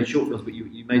made short films, but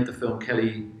you made the film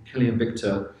Kelly and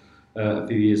Victor a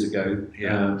few years ago,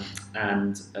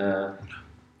 and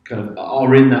kind of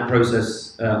are in that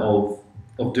process of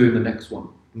doing the next one.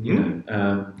 And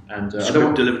I don't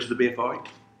want to deliver to the BFI.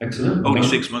 Excellent. Only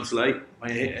 6 months late. My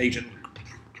agent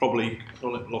probably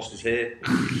lost his hair.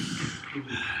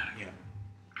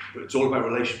 But it's all about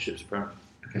relationships, apparently.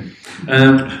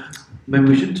 Okay. Maybe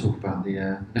we shouldn't talk about the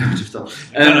narrative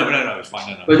stuff. No, it's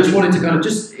fine. No. But I just wanted to kind of,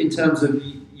 just in terms of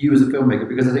you as a filmmaker,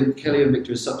 because I think Kelly and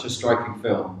Victor is such a striking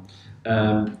film.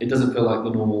 It doesn't feel like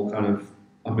the normal kind of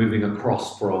I'm moving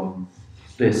across from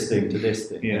this thing to this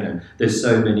thing. There's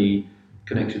so many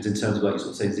connections in terms of, like you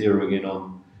sort of say, zeroing in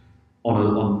on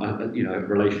a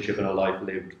relationship and a life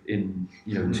lived in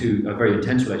a very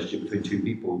intense relationship between two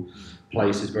people.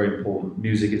 Place is very important.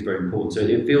 Music is very important. So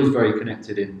it feels very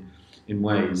connected in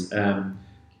ways.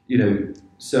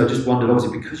 So I just wondered,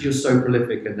 obviously, because you're so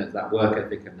prolific and there's that work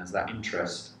ethic and there's that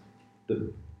interest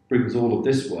that brings all of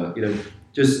this work.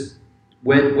 Just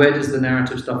where does the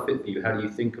narrative stuff fit for you? How do you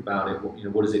think about it?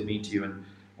 What does it mean to you, and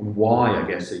why, I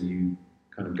guess, are you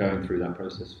kind of going through that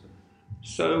process?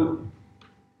 So,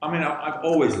 I mean, I've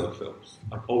always loved films.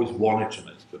 I've always wanted to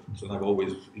make films, and I've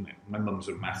always, my mum's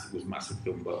was a massive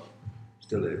film buff,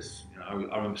 still is. I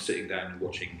remember sitting down and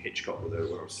watching Hitchcock with her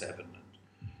when I was 7.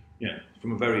 And,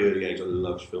 from a very early age, I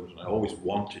loved films, and I always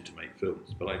wanted to make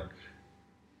films. But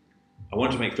I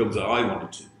wanted to make films that I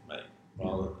wanted to make,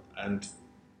 and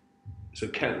so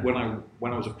when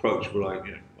I was approached by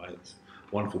by this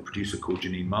wonderful producer called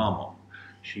Janine Marmont,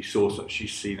 she's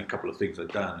seen a couple of things I'd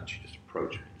done, and she just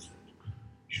approached me and said, "You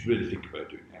should really think about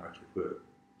doing narrative work."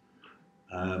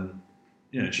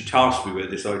 she tasked me with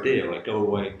this idea, like go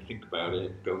away and think about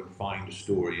it, go and find a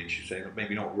story, and she's saying,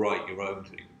 maybe not write your own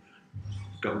thing,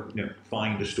 go,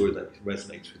 find a story that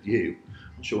resonates with you.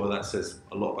 I'm sure that says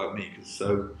a lot about me, because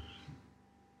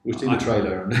we've seen the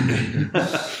trailer.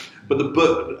 But the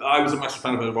book, I was a massive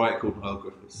fan of a writer called Earl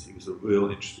Griffiths. He was a real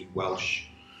interesting Welsh.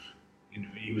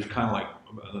 He was kind of like,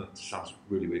 that sounds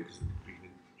really weird, because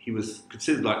he was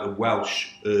considered like the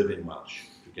Welsh Irving Welsh.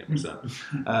 Get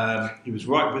that. He was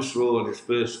right visceral, and his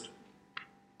first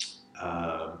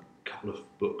couple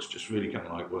of books just really kind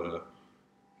of like were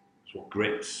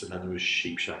Grits, and then there was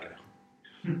Sheep Shagger,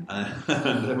 and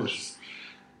there was,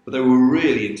 but they were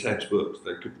really intense books.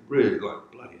 They could really like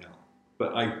bloody hell.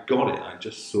 But I got it. I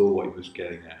just saw what he was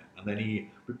getting at, and then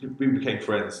we became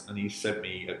friends, and he sent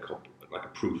me a copy, like a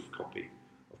proof copy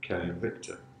of Kelly and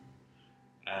Victor,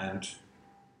 and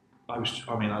I was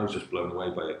just blown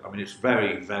away by it. I mean, it's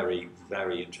very, very,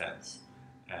 very intense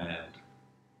and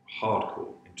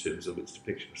hardcore in terms of its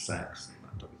depiction of sex and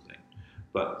that type of thing.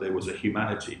 But there was a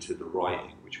humanity to the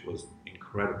writing which was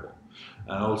incredible,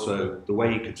 and also the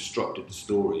way he constructed the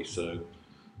story. So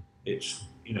it's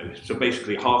so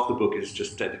basically half the book is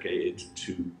just dedicated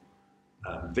to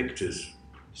Victor's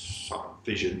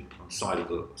vision on side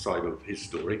of his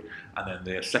story, and then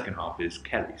the second half is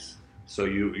Kelly's. So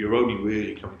you're only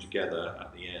really coming together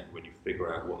at the end when you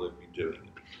figure out what they've been doing,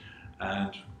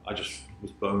 and I just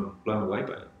was blown away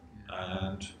by it.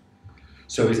 And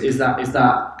so is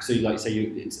that so? Like say,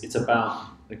 it's about,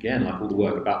 again, like all the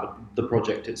work about the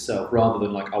project itself, rather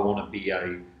than like I want to be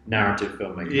a narrative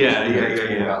filmmaker. It's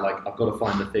more about like I've got to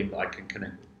find the thing that I can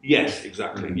connect with. Yes,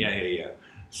 exactly. Yeah.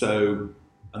 So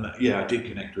I did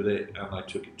connect with it, and I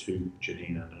took it to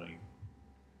Janina, and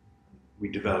we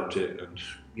developed it, and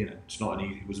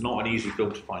it was not an easy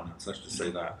film to finance. Let's just say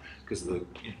that, because of the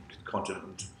content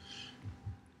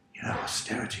and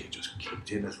austerity just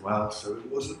kicked in as well. So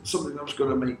it wasn't something that was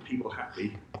going to make people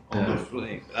happy.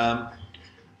 Obviously,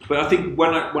 but I think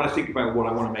when I think about what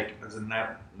I want to make as a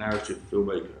narrative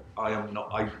filmmaker,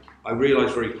 I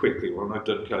realised very quickly when I've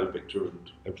done Kelly Victor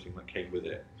and everything that came with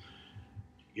it.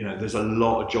 There's a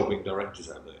lot of jobbing directors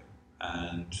out there,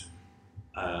 and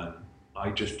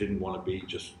I just didn't want to be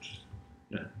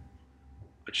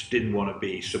I just didn't want to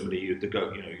be somebody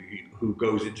who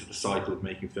goes into the cycle of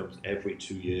making films every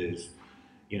 2 years,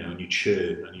 and you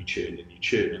churn and you churn and you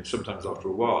churn, and sometimes after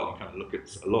a while you kind of look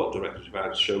at a lot of directors who've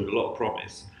had showed a lot of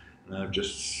promise, and they've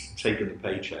just taken the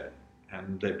paycheck,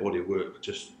 and their body of work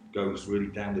just goes really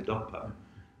down the dumper,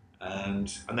 and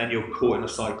then you're caught in a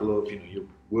cycle of you're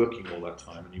working all that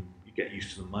time, and you get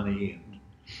used to the money,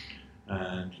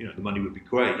 and the money would be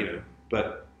great,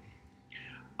 but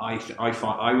I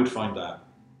would find that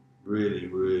really,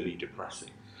 really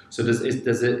depressing. So is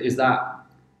that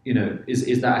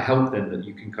a help then, that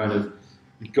you can kind of,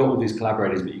 you've got all these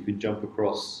collaborators, but you can jump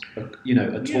across a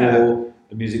tour,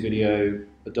 a music video,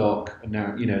 a doc, and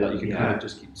now like you can kind of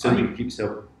just keep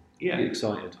yourself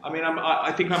excited. I mean,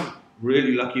 I think I'm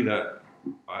really lucky that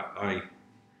I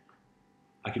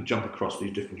can jump across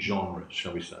these different genres,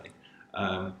 shall we say.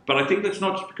 But I think that's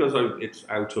not just because it's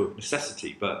out of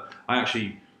necessity, but I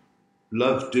actually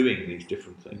love doing these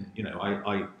different things.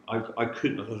 I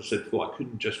couldn't, as I said before, I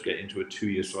couldn't just get into a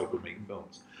 2-year cycle of making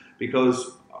films,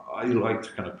 because I like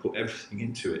to kind of put everything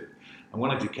into it. And when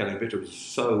I did Kelly and Victor, I was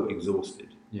so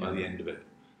exhausted by the end of it.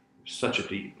 It was such a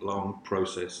deep, long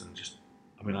process, and just,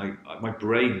 my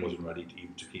brain wasn't ready to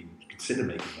even consider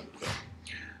making another film.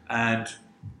 And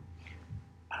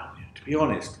to be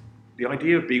honest, the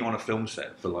idea of being on a film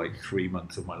set for like 3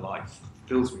 months of my life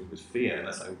fills me with fear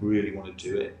unless I really want to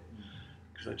do it.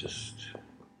 Because I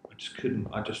just couldn't.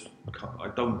 I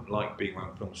don't like being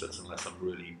on film sets unless I'm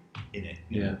really in it.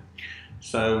 Yeah.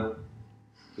 So,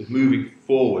 with moving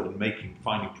forward and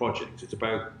finding projects, it's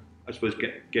about, I suppose,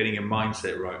 getting your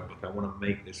mindset right. Like, I want to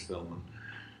make this film, and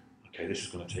okay, this is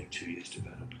going to take 2 years to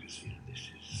develop, because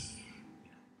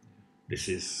this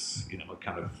is a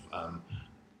kind of.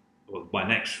 Well, my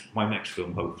next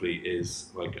film hopefully is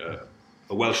like a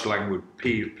Welsh language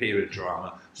period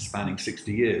drama spanning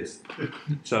 60 years.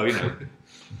 So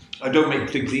I don't make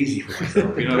things easy for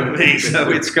myself. You know what I mean? So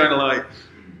it's kind of like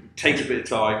takes a bit of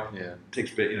time. Yeah.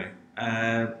 Takes a bit,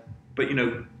 but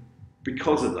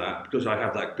because of that, because I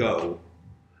have that goal,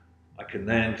 I can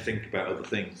then think about other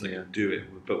things. I can do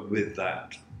it, but with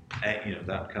that,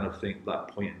 that kind of thing, that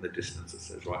point in the distance that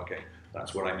says, right, okay,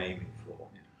 that's what I'm aiming for,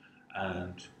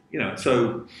 and.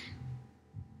 So,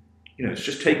 it's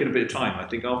just taken a bit of time. I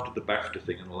think after the BAFTA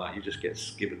thing and all that, you just get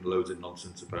given loads of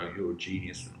nonsense about you're a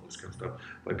genius and all this kind of stuff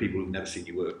by people who've never seen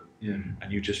you work. Yeah. And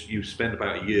you spend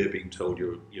about a year being told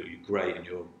you're great and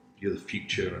you're you're the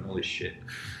future and all this shit.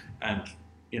 And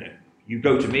you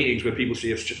go to meetings where people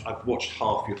say, I've watched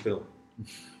half your film.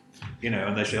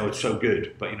 And they say, oh, it's so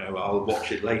good, but I'll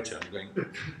watch it later. I'm going,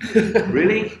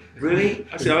 really?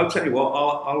 I say, I'll tell you what,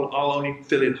 I'll only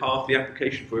fill in half the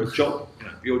application for a job,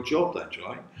 for your job then,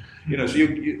 July. So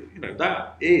you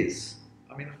that is.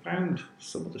 I mean, I found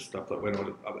some of the stuff that went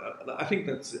on. I think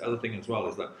that's the other thing as well,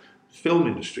 is that the film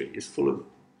industry is full of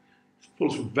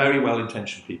very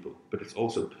well-intentioned people, but it's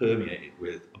also permeated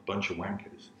with a bunch of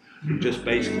wankers who just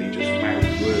basically just mouth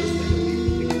words and they don't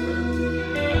even think about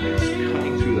it. And it's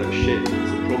cutting through that shit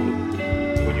that's a problem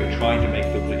when you're trying to make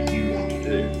films that you want to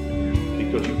do,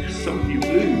 because you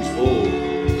lose all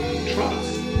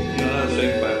trust. I was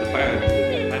saying about the band with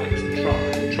mechanics and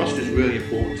trust. Trust is really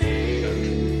important to me.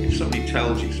 If somebody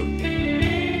tells you something,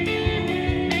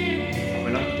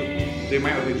 the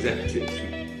amount of executives who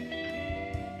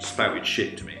spouted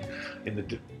shit to me in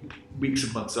the weeks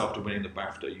and months after winning the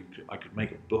BAFTA, I could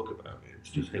make a book about it. It's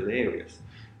just hilarious.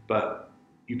 But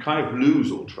you kind of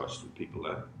lose all trust with people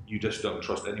then. You just don't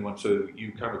trust anyone. So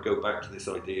you kind of go back to this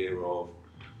idea of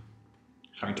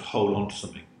having to hold on to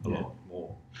something a lot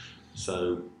more.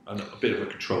 So a bit of a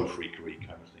control freakery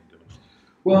kind of thing.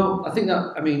 Well, I think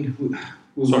that,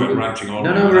 sorry, I'm ranting on.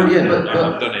 No, but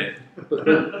I've done it. But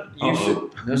you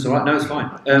should. No, it's all right. No, it's fine.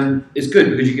 It's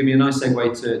good because you give me a nice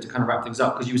segue to kind of wrap things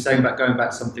up, because you were saying about going back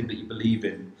to something that you believe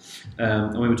in,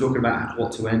 and we were talking about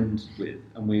what to end with,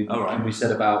 and we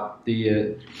said about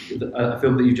a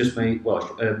film that you just made,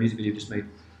 a music video you just made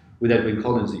with Edwin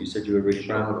Collins that you said you were really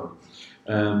proud of.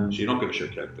 So you're not going to show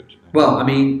Kieran Victor now? Well,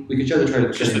 we could show the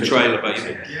trailer. Just the trailer, but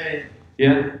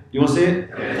yeah. You want to see it?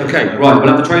 Yeah. Okay, right. We'll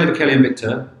have the trailer for Kelly and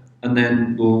Victor, and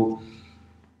then we'll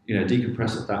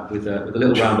decompress of that with a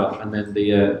little roundup, and then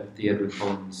the Edwin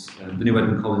Collins, the new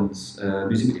Edwin Collins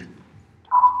music video.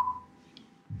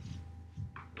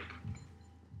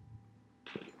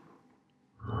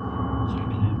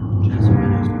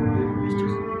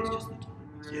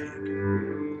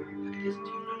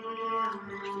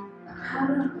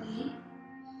 Apparently,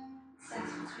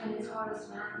 sex between the tallest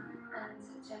man and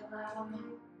a Gemini woman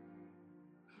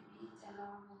can be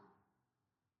delightful.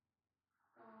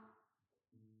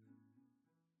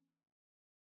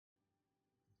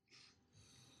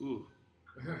 Ooh.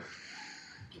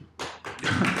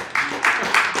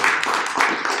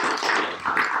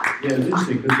 Yeah, it was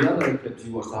interesting because the other clips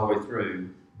you watched the whole way through,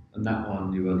 and that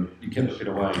one you kept looking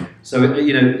away. So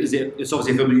it's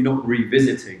obviously a film that you're not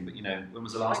revisiting, but when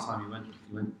was the last time you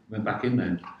went back in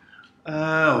there?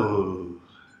 Oh,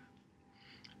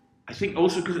 I think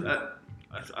also because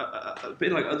a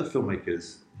bit like other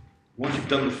filmmakers, once you've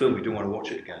done the film, you don't want to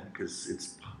watch it again because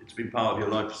it's been part of your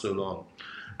life for so long,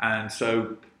 and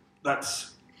so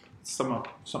that's some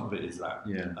of it is that.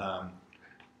 Yeah.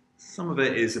 Some of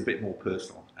it is a bit more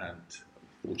personal, and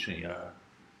fortunately, the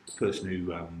person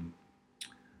who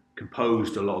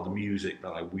composed a lot of the music that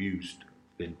I used,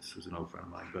 Vince, was an old friend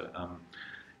of mine, but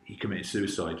he committed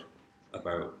suicide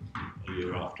about a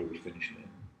year after we finished it,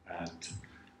 and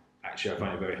actually I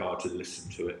find it very hard to listen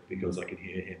to it because I can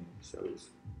hear him. So it's,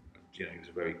 it was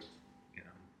a very,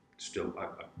 still I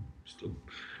still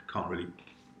can't really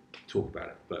talk about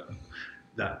it, but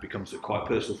that becomes a quite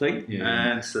personal thing,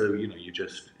 and so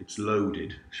it's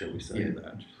loaded, shall we say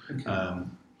that. Okay.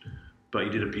 But he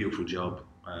did a beautiful job,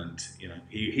 and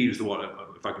he was the one.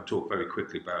 If I can talk very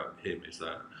quickly about him, is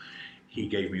that he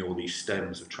gave me all these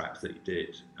stems of tracks that he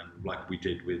did, and like we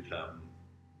did with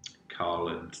Carl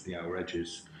and the Outer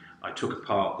Edges, I took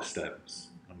apart the stems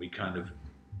and we kind of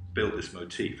built this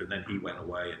motif, and then he went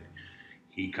away and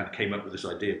he kind of came up with this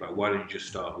idea about why don't you just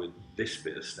start with this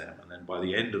bit of stem, and then by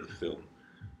the end of the film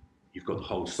you've got the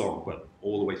whole song, but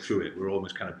all the way through it we're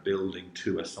almost kind of building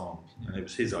to a song, and it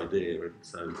was his idea,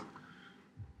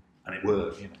 and it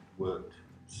worked. It worked.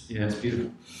 Yeah, it's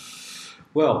beautiful.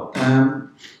 Well,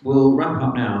 we'll wrap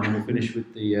up now, and then we'll finish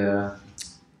with the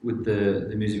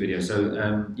music video.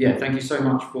 So thank you so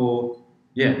much for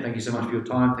your time. Thank you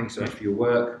so much for your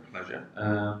work. Pleasure.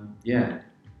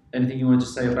 Anything you wanted to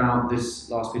say about this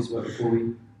last piece of work before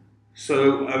we?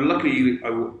 So luckily,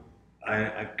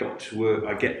 I get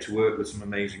to work with some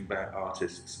amazing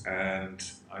artists, and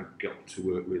I get to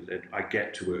work with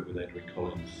Edwin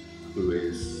Collins, who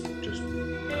is just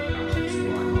an absolute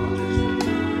sublime artist.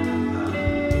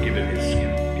 Given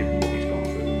what he's gone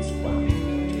through, it's quite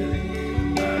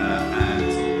amazing.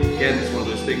 And again, it's one of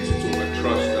those things. It's all about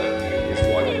trust. That his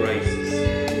wife Grace is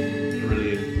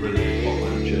brilliant pop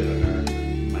manager and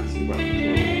massive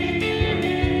repertoire.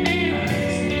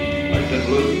 And I've done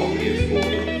loads of pop videos for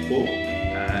him before,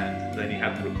 and then he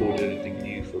hadn't recorded anything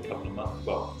new for a couple of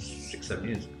months, 6-7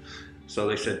 years. So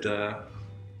they said,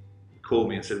 called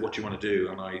me and said, what do you want to do?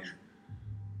 And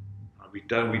we'd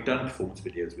done performance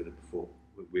videos with it before,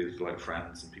 with like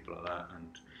friends and people like that.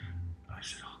 And I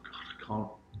said, oh God, I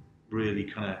can't really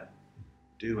kind of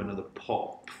do another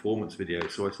pop performance video.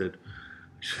 So I said,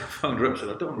 I phoned her up and said,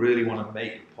 I don't really want to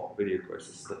make a pop video, Chris,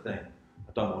 this is the thing.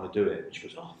 I don't want to do it. And she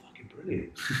goes, oh, fucking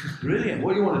brilliant. Brilliant,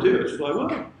 what do you want to do? She's like,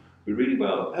 well, we're reading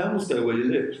about Helmsdale where you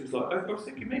live. She's like, I was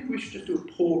thinking maybe we should just do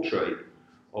a portrait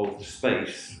of the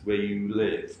space where you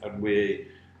live and where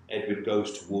Edwin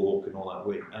goes to walk and all that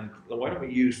way. And why don't we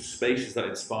use the spaces that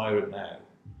inspire it now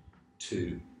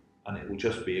and it will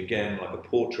just be, again, like a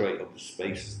portrait of the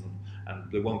spaces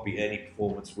and there won't be any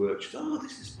performance work. She said, oh,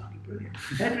 this is fucking brilliant.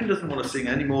 Edwin doesn't want to sing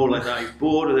anymore like that. He's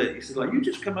bored of it. He said, like, you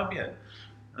just come up here.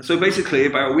 And so basically,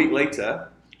 about a week later,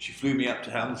 she flew me up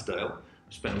to Helmsdale.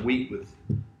 I spent a week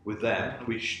with them.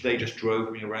 They just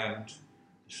drove me around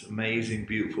this amazing,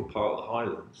 beautiful part of the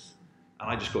Highlands.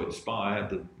 And I just got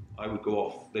inspired. I would go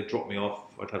off. They'd drop me off.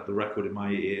 I'd have the record in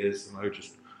my ears, and I would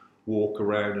just walk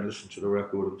around and listen to the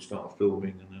record and start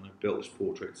filming. And then I built this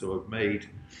portrait. So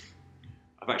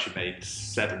I've actually made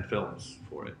 7 films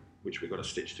for it, which we're going to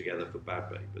stitch together for Bad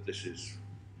Bay. But this is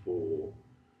for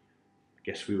I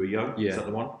Guess We Were Young. Yeah. Is that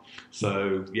the one?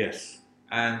 So yes,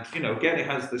 and again, it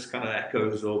has this kind of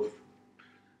echoes of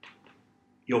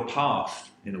your past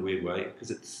in a weird way, because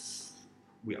this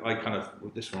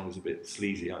one was a bit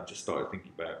sleazy. I just started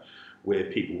thinking about where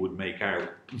people would make out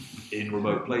in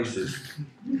remote places,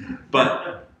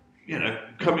 but.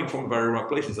 Coming from very remote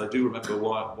places, I do remember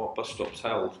what bus stops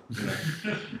held,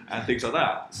 and things like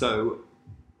that. So,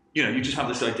 you just have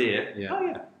this idea, oh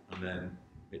yeah, and then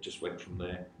it just went from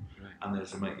there. Right. And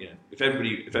there's if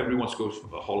everybody wants to go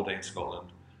for a holiday in Scotland,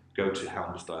 go to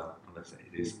Helmsdale, and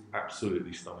it is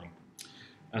absolutely stunning.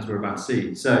 As we're about to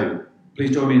see. So,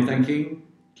 please join me in thanking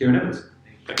Kieran Evans.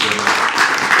 Thank you very much.